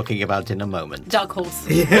be talking about in a moment. Dark horse.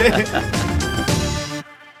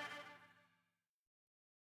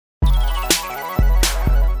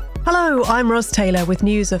 Hello, I'm Ros Taylor with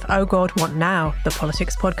news of Oh God, What Now, the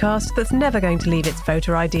politics podcast that's never going to leave its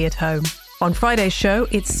voter ID at home. On Friday's show,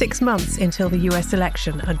 it's 6 months until the US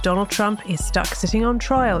election and Donald Trump is stuck sitting on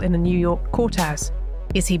trial in a New York courthouse.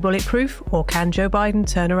 Is he bulletproof, or can Joe Biden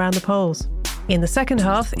turn around the polls? In the second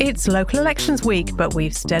half, it's local elections week, but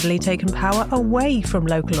we've steadily taken power away from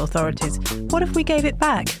local authorities. What if we gave it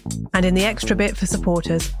back? And in the extra bit for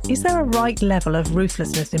supporters, is there a right level of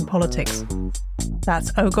ruthlessness in politics?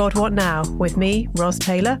 That's Oh God, What Now? With me, Ros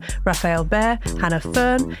Taylor, Raphael Baer, Hannah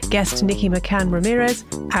Fern, guest Nikki McCann Ramirez.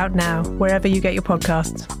 Out now, wherever you get your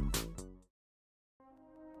podcasts.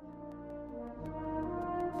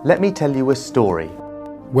 Let me tell you a story.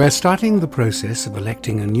 We're starting the process of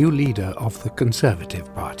electing a new leader of the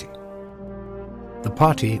Conservative Party. The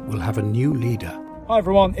party will have a new leader. Hi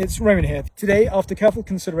everyone, it's Roman here. Today, after careful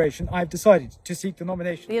consideration, I've decided to seek the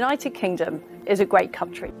nomination. The United Kingdom is a great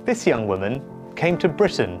country. This young woman came to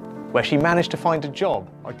Britain, where she managed to find a job.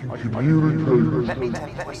 Let me tell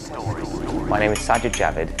you a story. My name is Sajid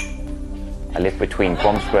Javid. I live between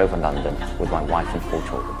Bromsgrove and London with my wife and 4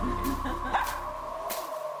 children.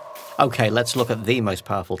 Okay, let's look at the most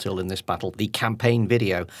powerful tool in this battle, the campaign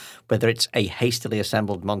video. Whether it's a hastily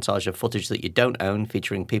assembled montage of footage that you don't own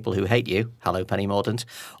featuring people who hate you, hello Penny Mordaunt,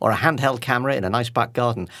 or a handheld camera in a nice back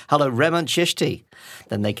garden, hello Rehman Chishti,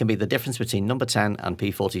 then they can be the difference between number 10 and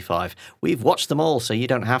P45. We've watched them all, so you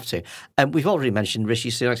don't have to. And we've already mentioned Rishi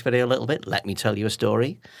Sunak's video a little bit. Let me tell you a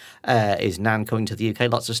story. Is Nan coming to the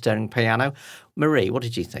UK? Lots of staring piano. Marie, what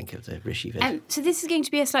did you think of the Rishi video? So this is going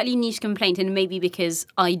to be a slightly niche complaint, and maybe because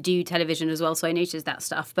I do television as well, so I noticed that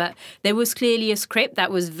stuff. But there was clearly a script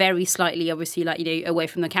that was very slightly, obviously, away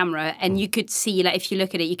from the camera, and you could see, if you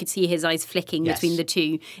look at it, you could see his eyes flicking between the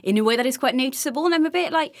two in a way that is quite noticeable. And I'm a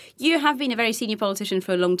bit like, you have been a very senior politician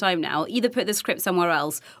for a long time now. Either put the script somewhere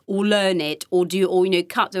else, or learn it, or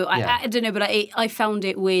cut. I don't know, but I found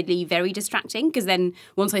it weirdly very distracting, because then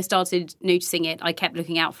once I started noticing it, I kept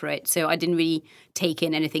looking out for it, so I didn't really take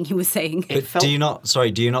in anything he was saying. Do you not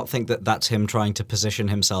think that that's him trying to position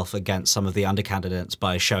himself against some of the under-candidates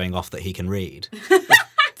by showing off that he can read?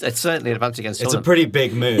 It's certainly an advantage against It's a pretty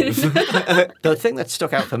big move. The thing that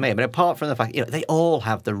stuck out for me, apart from the fact, they all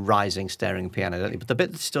have the rising staring piano, don't they? But the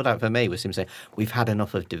bit that stood out for me was him saying, we've had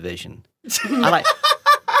enough of division.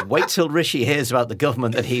 Wait till Rishi hears about the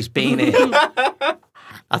government that he's been in.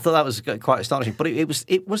 I thought that was quite astonishing, but it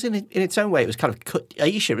was in its own way. It was kind of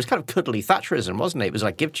Aisha. It was kind of cuddly Thatcherism, wasn't it? It was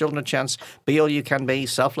like give children a chance, be all you can be,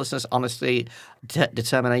 selflessness, honesty,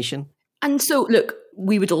 determination. And so, look,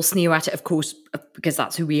 we would all sneer at it, of course, because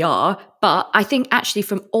that's who we are. But I think actually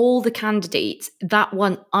from all the candidates, that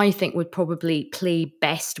one I think would probably play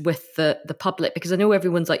best with the public, because I know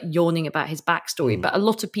everyone's yawning about his backstory, but a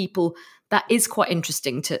lot of people, that is quite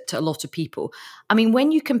interesting to a lot of people. I mean,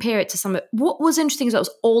 when you compare it to what was interesting is that it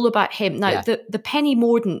was all about him. Now, the Penny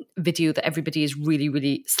Mordaunt video that everybody is really,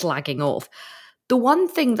 really slagging off, the one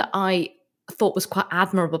thing that I thought was quite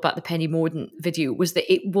admirable about the Penny Mordaunt video was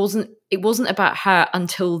that it wasn't about her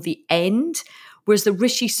until the end, whereas the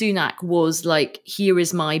Rishi Sunak was here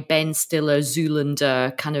is my Ben Stiller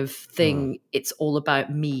Zoolander kind of thing. It's all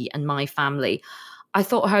about me and my family. I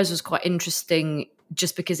thought hers was quite interesting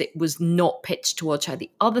just because it was not pitched towards her. The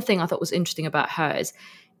other thing I thought was interesting about hers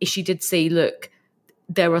is she did say, look,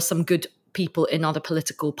 there are some good people in other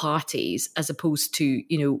political parties, as opposed to,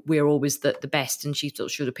 we're always the best. And she sort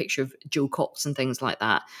of showed a picture of Joe Cox and things like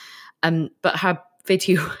that. But her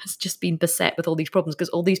video has just been beset with all these problems because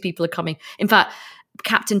all these people are coming. In fact,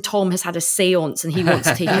 Captain Tom has had a seance and he wants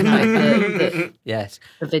to take out the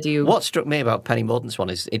video. What struck me about Penny Mordaunt's one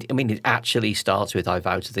is, it actually starts with I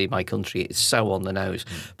vow to thee, my country. It's so on the nose.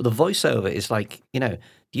 But the voiceover is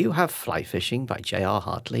do you have Fly Fishing by J.R.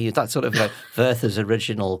 Hartley? Is that sort of Werther's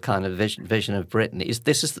original kind of vision of Britain? We've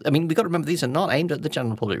got to remember, these are not aimed at the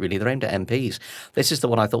general public, really. They're aimed at MPs. This is the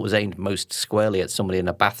one I thought was aimed most squarely at somebody in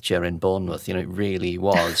a bath chair in Bournemouth. It really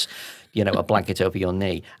was. A blanket over your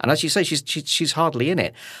knee. And as you say, she's hardly in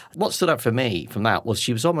it. What stood out for me from that was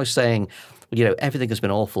she was almost saying, everything has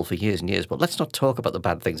been awful for years and years, but let's not talk about the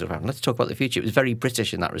bad things that have happened. Let's talk about the future. It was very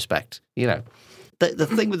British in that respect, The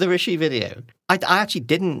thing with the Rishi video, I actually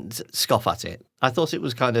didn't scoff at it. I thought it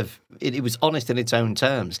was kind of, it was honest in its own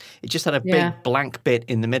terms. It just had a big blank bit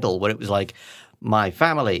in the middle where it was my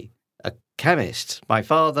family, a chemist, my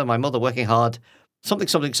father, my mother working hard,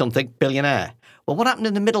 something, billionaire. Well, what happened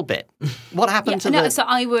in the middle bit? What happened to So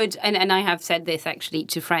I would, and I have said this actually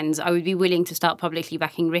to friends, I would be willing to start publicly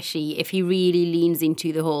backing Rishi if he really leans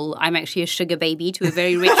into the whole, I'm actually a sugar baby to a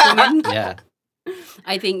very rich woman. Yeah.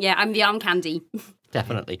 I think, I'm the arm candy.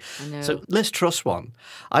 Definitely. So Liz Truss one.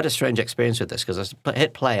 I had a strange experience with this because I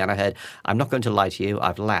hit play and I heard, I'm not going to lie to you,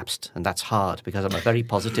 I've lapsed. And that's hard because I'm a very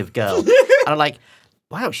positive girl. And I'm like,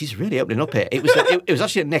 wow, she's really opening up here. It was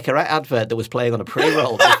actually a Nicorette advert that was playing on a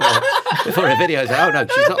pre-roll before a video. I was like, oh no,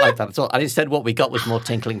 she's not like that at all. And instead what we got was more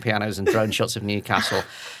tinkling pianos and drone shots of Newcastle.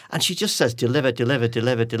 And she just says, deliver,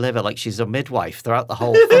 like she's a midwife throughout the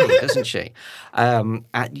whole thing, doesn't she? And,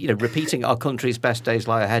 repeating our country's best days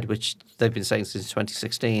lie ahead, which they've been saying since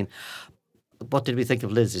 2016. What did we think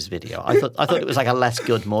of Liz's video? I thought it was like a less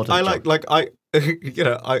good modern. I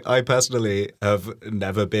personally have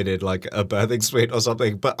never been in like a birthing suite or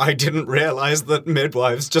something, but I didn't realise that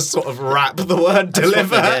midwives just sort of rap the word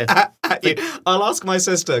deliver at you. I'll ask my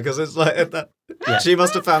sister because it's like that. Yeah. She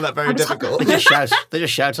must have found that very difficult. They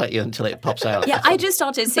just shout at you until it pops out. Yeah, I just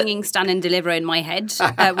started singing Stand and Deliver in my head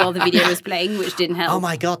while the video was playing, which didn't help. Oh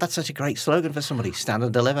my God, that's such a great slogan for somebody. Stand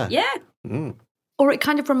and Deliver. Yeah. Mm. Or it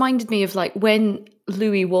kind of reminded me of like when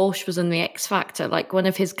Louis Walsh was on the X Factor, like one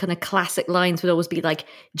of his kind of classic lines would always be like,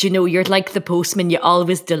 do you know, you're like the postman, you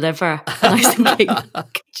always deliver. And I was thinking,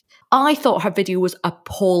 I thought her video was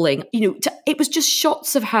appalling. It was just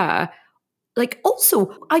shots of her. Like,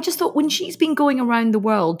 also, I just thought when she's been going around the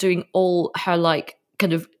world doing all her like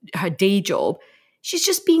kind of her day job, she's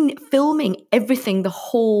just been filming everything the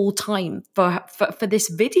whole time for this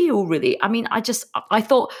video, really. I mean, I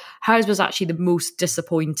thought hers was actually the most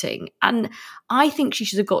disappointing. And I think she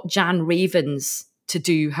should have got Jan Ravens to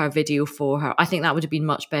do her video for her. I think that would have been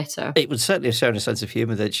much better. It would certainly have shown a sense of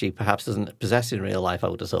humour that she perhaps doesn't possess in real life, I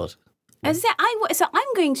would have thought. So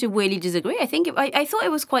I'm going to really disagree. I think I thought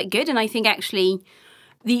it was quite good, and I think actually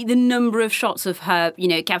the number of shots of her,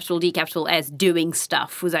 capital D, capital S, doing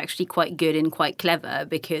stuff was actually quite good and quite clever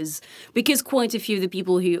because quite a few of the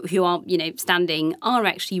people who are, standing are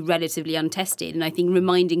actually relatively untested. And I think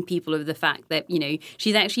reminding people of the fact that,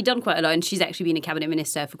 she's actually done quite a lot and she's actually been a cabinet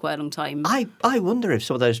minister for quite a long time. I wonder if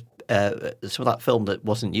some of those some of that film that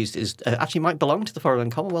wasn't used actually might belong to the Foreign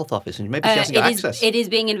and Commonwealth Office, and maybe she hasn't got access. It is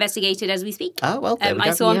being investigated as we speak. Oh, well, there we go.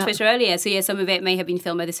 I saw on Twitter earlier, so some of it may have been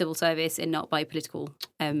filmed by the civil service and not by political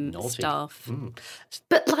staff. Mm.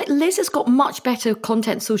 But like Liz has got much better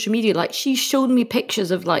content social media. Like she's shown me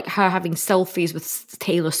pictures of like her having selfies with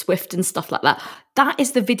Taylor Swift and stuff like that. That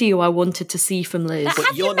is the video I wanted to see from Liz.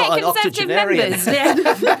 But you're not an octogenarian.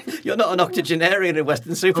 You're not an octogenarian in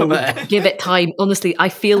Weston-super-Mare. Give it time. Honestly, I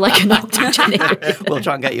feel like an octogenarian. We'll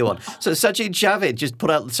try and get you on. So Sajid Javid just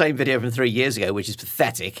put out the same video from 3 years ago, which is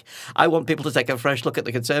pathetic. I want people to take a fresh look at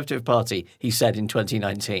the Conservative Party, he said in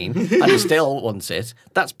 2019, and he still wants it.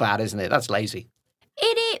 That's bad, isn't it? That's lazy.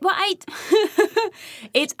 It is. Well,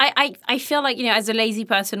 I feel like, as a lazy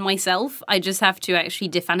person myself, I just have to actually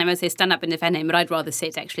defend him. I say stand up and defend him, but I'd rather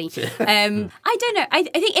sit, actually. I don't know. I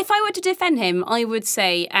think if I were to defend him, I would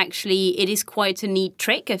say, actually, it is quite a neat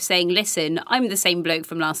trick of saying, listen, I'm the same bloke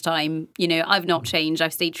from last time. I've not changed.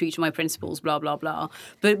 I've stayed true to my principles, blah, blah, blah.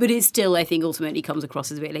 But it still, I think, ultimately comes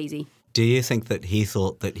across as a bit lazy. Do you think that he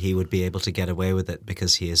thought that he would be able to get away with it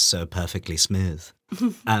because he is so perfectly smooth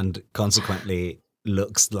and consequently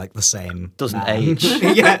looks like the same. Doesn't age.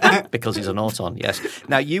 Yeah. Because he's an auton, yes.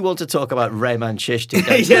 Now, you want to talk about Rehman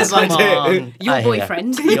Chishti. Yes, I do. Your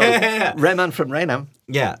boyfriend. Rehman from Reynham.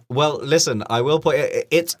 Yeah. Well, listen, I will put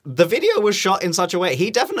it. The video was shot in such a way.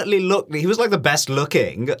 He definitely looked. He was like the best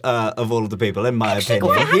looking of all of the people, in my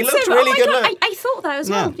opinion. He looked really good. I thought that as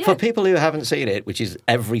well. Yeah. For people who haven't seen it, which is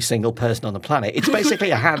every single person on the planet, it's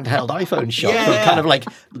basically a handheld iPhone shot from kind of like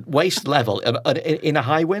waist level in a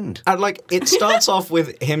high wind. And like it starts off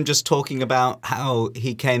with him just talking about how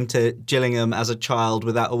he came to Gillingham as a child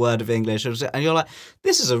without a word of English, and you're like,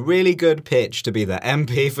 this is a really good pitch to be the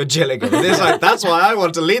MP for Gillingham. And it's like, that's why I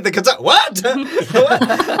want to lead the What? And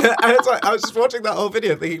it's like, I was just watching that whole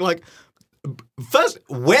video thinking like, first,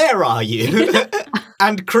 where are you?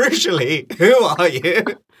 And crucially, who are you?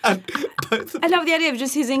 And I love the idea of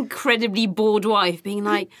just his incredibly bored wife being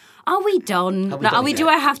like, Are we done? Do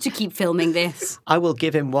I have to keep filming this? I will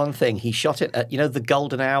give him one thing. He shot it at, the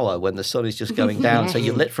golden hour when the sun is just going down. So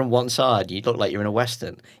you're lit from one side. You look like you're in a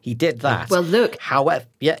Western. He did that. Well, look. However,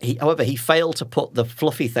 he failed to put the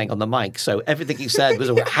fluffy thing on the mic. So everything he said was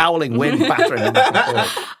a howling wind battering him back and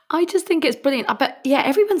forth. I just think it's brilliant. But yeah,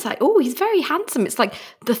 everyone's like, oh, he's very handsome. It's like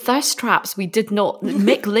the thirst traps we did not.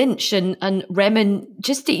 Mick Lynch and Remen,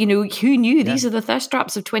 just, who knew these are the thirst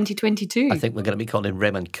traps of 2022? I think we're going to be calling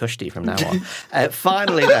Remen Kushti from now on.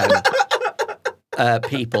 Finally, then,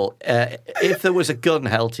 people, if there was a gun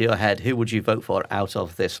held to your head, who would you vote for out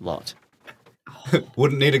of this lot?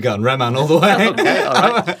 Wouldn't need a gun. Reman all the way. Okay, all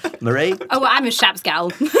right. Marie? Oh, well, I'm a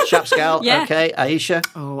Shapsgal. Shapsgal, Yeah. Okay. Aisha?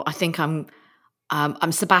 Oh, I think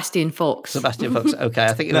I'm Sebastian Fox. Sebastian Fox. Okay,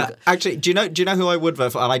 I think. Actually, do you know who I would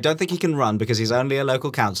vote for? And I don't think he can run because he's only a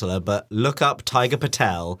local councillor. But look up Tiger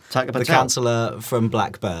Patel, the councillor from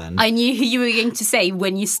Blackburn. I knew who you were going to say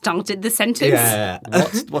when you started the sentence. Yeah.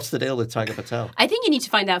 What's the deal with Tiger Patel? I think you need to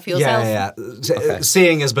find out for yourself. Yeah. Okay.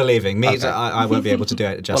 Seeing is believing. Me, okay. I won't be able to do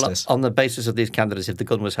it justice. Well, on the basis of these candidates, if the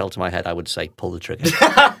gun was held to my head, I would say pull the trigger.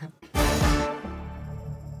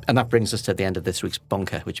 And that brings us to the end of this week's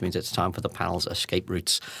Bunker, which means it's time for the panel's escape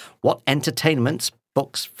routes. What entertainments,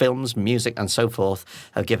 books, films, music, and so forth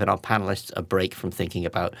have given our panellists a break from thinking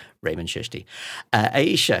about Raymond Kushti?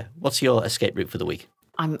 Aisha, what's your escape route for the week?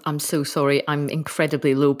 I'm so sorry. I'm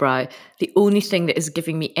incredibly lowbrow. The only thing that is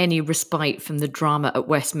giving me any respite from the drama at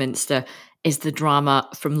Westminster is the drama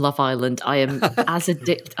from Love Island. I am as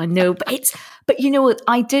addicted. I know, but you know what?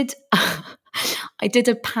 I did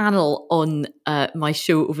a panel on my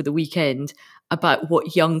show over the weekend about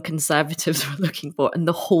what young conservatives were looking for, and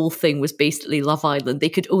the whole thing was basically Love Island. They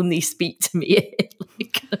could only speak to me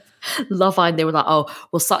like Love Island. They were like, oh,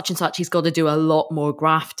 well, such and such, he's got to do a lot more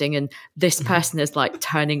grafting, and this person is like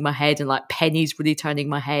turning my head, and like Penny's really turning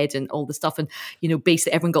my head, and all the stuff. And,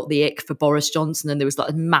 basically everyone got the ick for Boris Johnson, and there was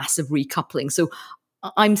like a massive recoupling. So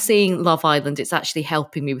I'm saying Love Island, it's actually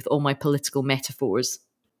helping me with all my political metaphors.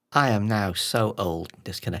 I am now so old,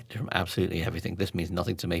 disconnected from absolutely everything. This means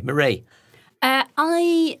nothing to me. Marie?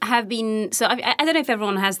 I have been, so I don't know if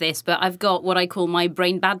everyone has this, but I've got what I call my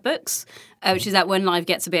brain bad books, which is that when life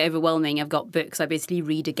gets a bit overwhelming, I've got books I basically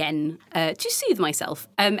read again to soothe myself.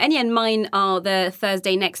 And mine are the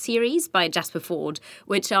Thursday Next series by Jasper Fforde,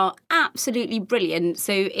 which are absolutely brilliant.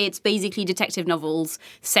 So it's basically detective novels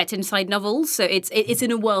set inside novels. So it's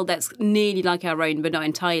in a world that's nearly like our own, but not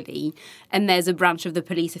entirely. And there's a branch of the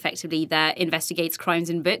police, effectively, that investigates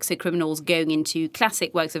crimes in books. So criminals going into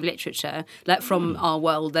classic works of literature, like from our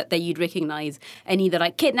world, that you'd recognise, and either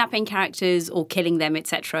like kidnapping characters or killing them,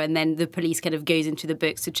 etc. And then the police kind of goes into the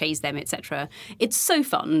books to chase them, etc. It's so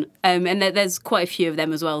fun, and there's quite a few of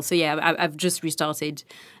them as well. So yeah, I've just restarted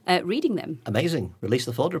reading them. Amazing. Release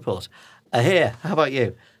the Fforde report. Here, how about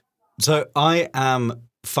you? So I am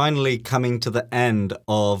finally coming to the end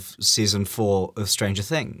of season 4 of Stranger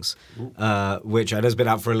Things, which has been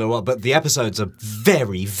out for a little while, but the episodes are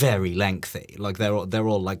very, very lengthy. Like they're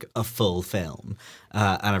all like a full film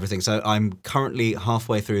and everything. So I'm currently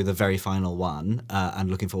halfway through the very final one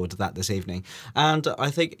and looking forward to that this evening. And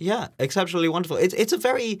I think, exceptionally wonderful. It's a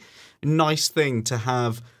very nice thing to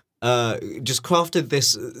have just crafted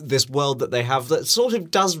this world that they have that sort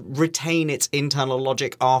of does retain its internal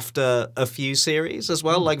logic after a few series as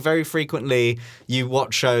well. Like very frequently you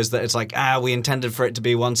watch shows that it's like, we intended for it to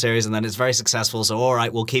be one series and then it's very successful, so all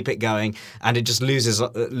right, we'll keep it going, and it just loses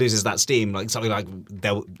that steam. Like something like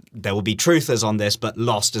there will be truthers on this, but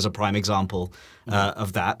Lost is a prime example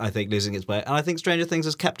of that, I think, losing its way. And I think Stranger Things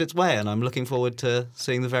has kept its way, and I'm looking forward to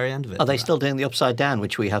seeing the very end of it. Are they still doing the Upside Down,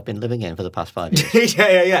 which we have been living in for the past 5 years?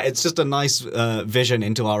 Yeah. It's just a nice vision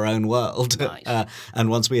into our own world. Nice. And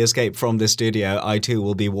once we escape from this studio, I too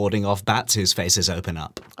will be warding off bats whose faces open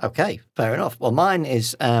up. Okay, fair enough. Well, mine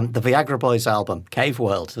is the Viagra Boys album, Cave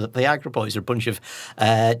World. The Viagra Boys are a bunch of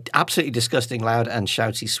absolutely disgusting, loud and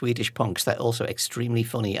shouty Swedish punks. They're also extremely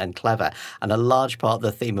funny and clever. And a large part of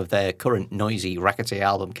the theme of their current noisy, rackety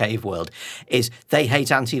album, Cave World, is they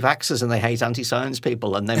hate anti-vaxxers and they hate anti-science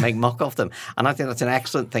people and they make mock of them. And I think that's an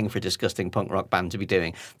excellent thing for a disgusting punk rock band to be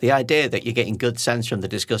doing. The idea that you're getting good sense from the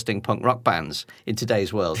disgusting punk rock bands in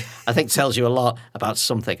today's world, I think tells you a lot about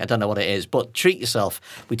something. I don't know what it is, but treat yourself.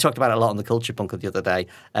 We talked about it a lot on the Culture Punk the other day,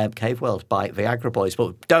 Cave World by Viagra Boys,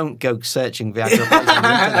 but don't go searching Viagra Boys on the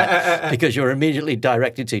internet because you're immediately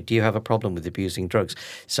directed to, do you have a problem with abusing drugs?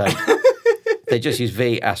 So they just use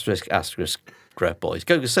V***** Boys.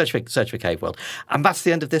 Go search for Cave World. And that's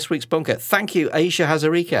the end of this week's Bunker. Thank you, Aisha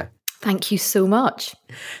Hazarika. Thank you so much.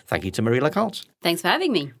 Thank you to Marie Leconte. Thanks for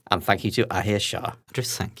having me. And thank you to Ahir Shah.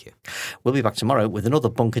 Just thank you. We'll be back tomorrow with another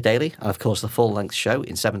Bunker Daily and, of course, the full-length show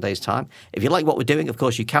in 7 days' time. If you like what we're doing, of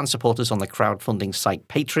course, you can support us on the crowdfunding site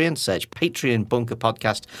Patreon. Search Patreon Bunker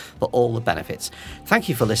Podcast for all the benefits. Thank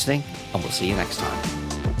you for listening, and we'll see you next time.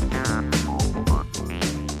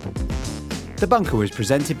 The Bunker was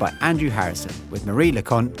presented by Andrew Harrison with Marie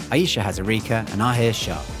Leconte, Aisha Hazarika and Ahir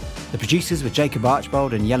Shah. The producers were Jacob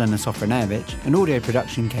Archbold and Jelena Sofronovich, and audio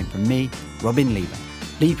production came from me, Robin Lieber.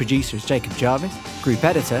 Lead producer is Jacob Jarvis, group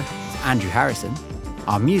editor is Andrew Harrison,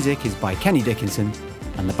 our music is by Kenny Dickinson,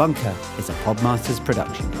 and The Bunker is a Podmasters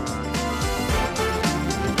production.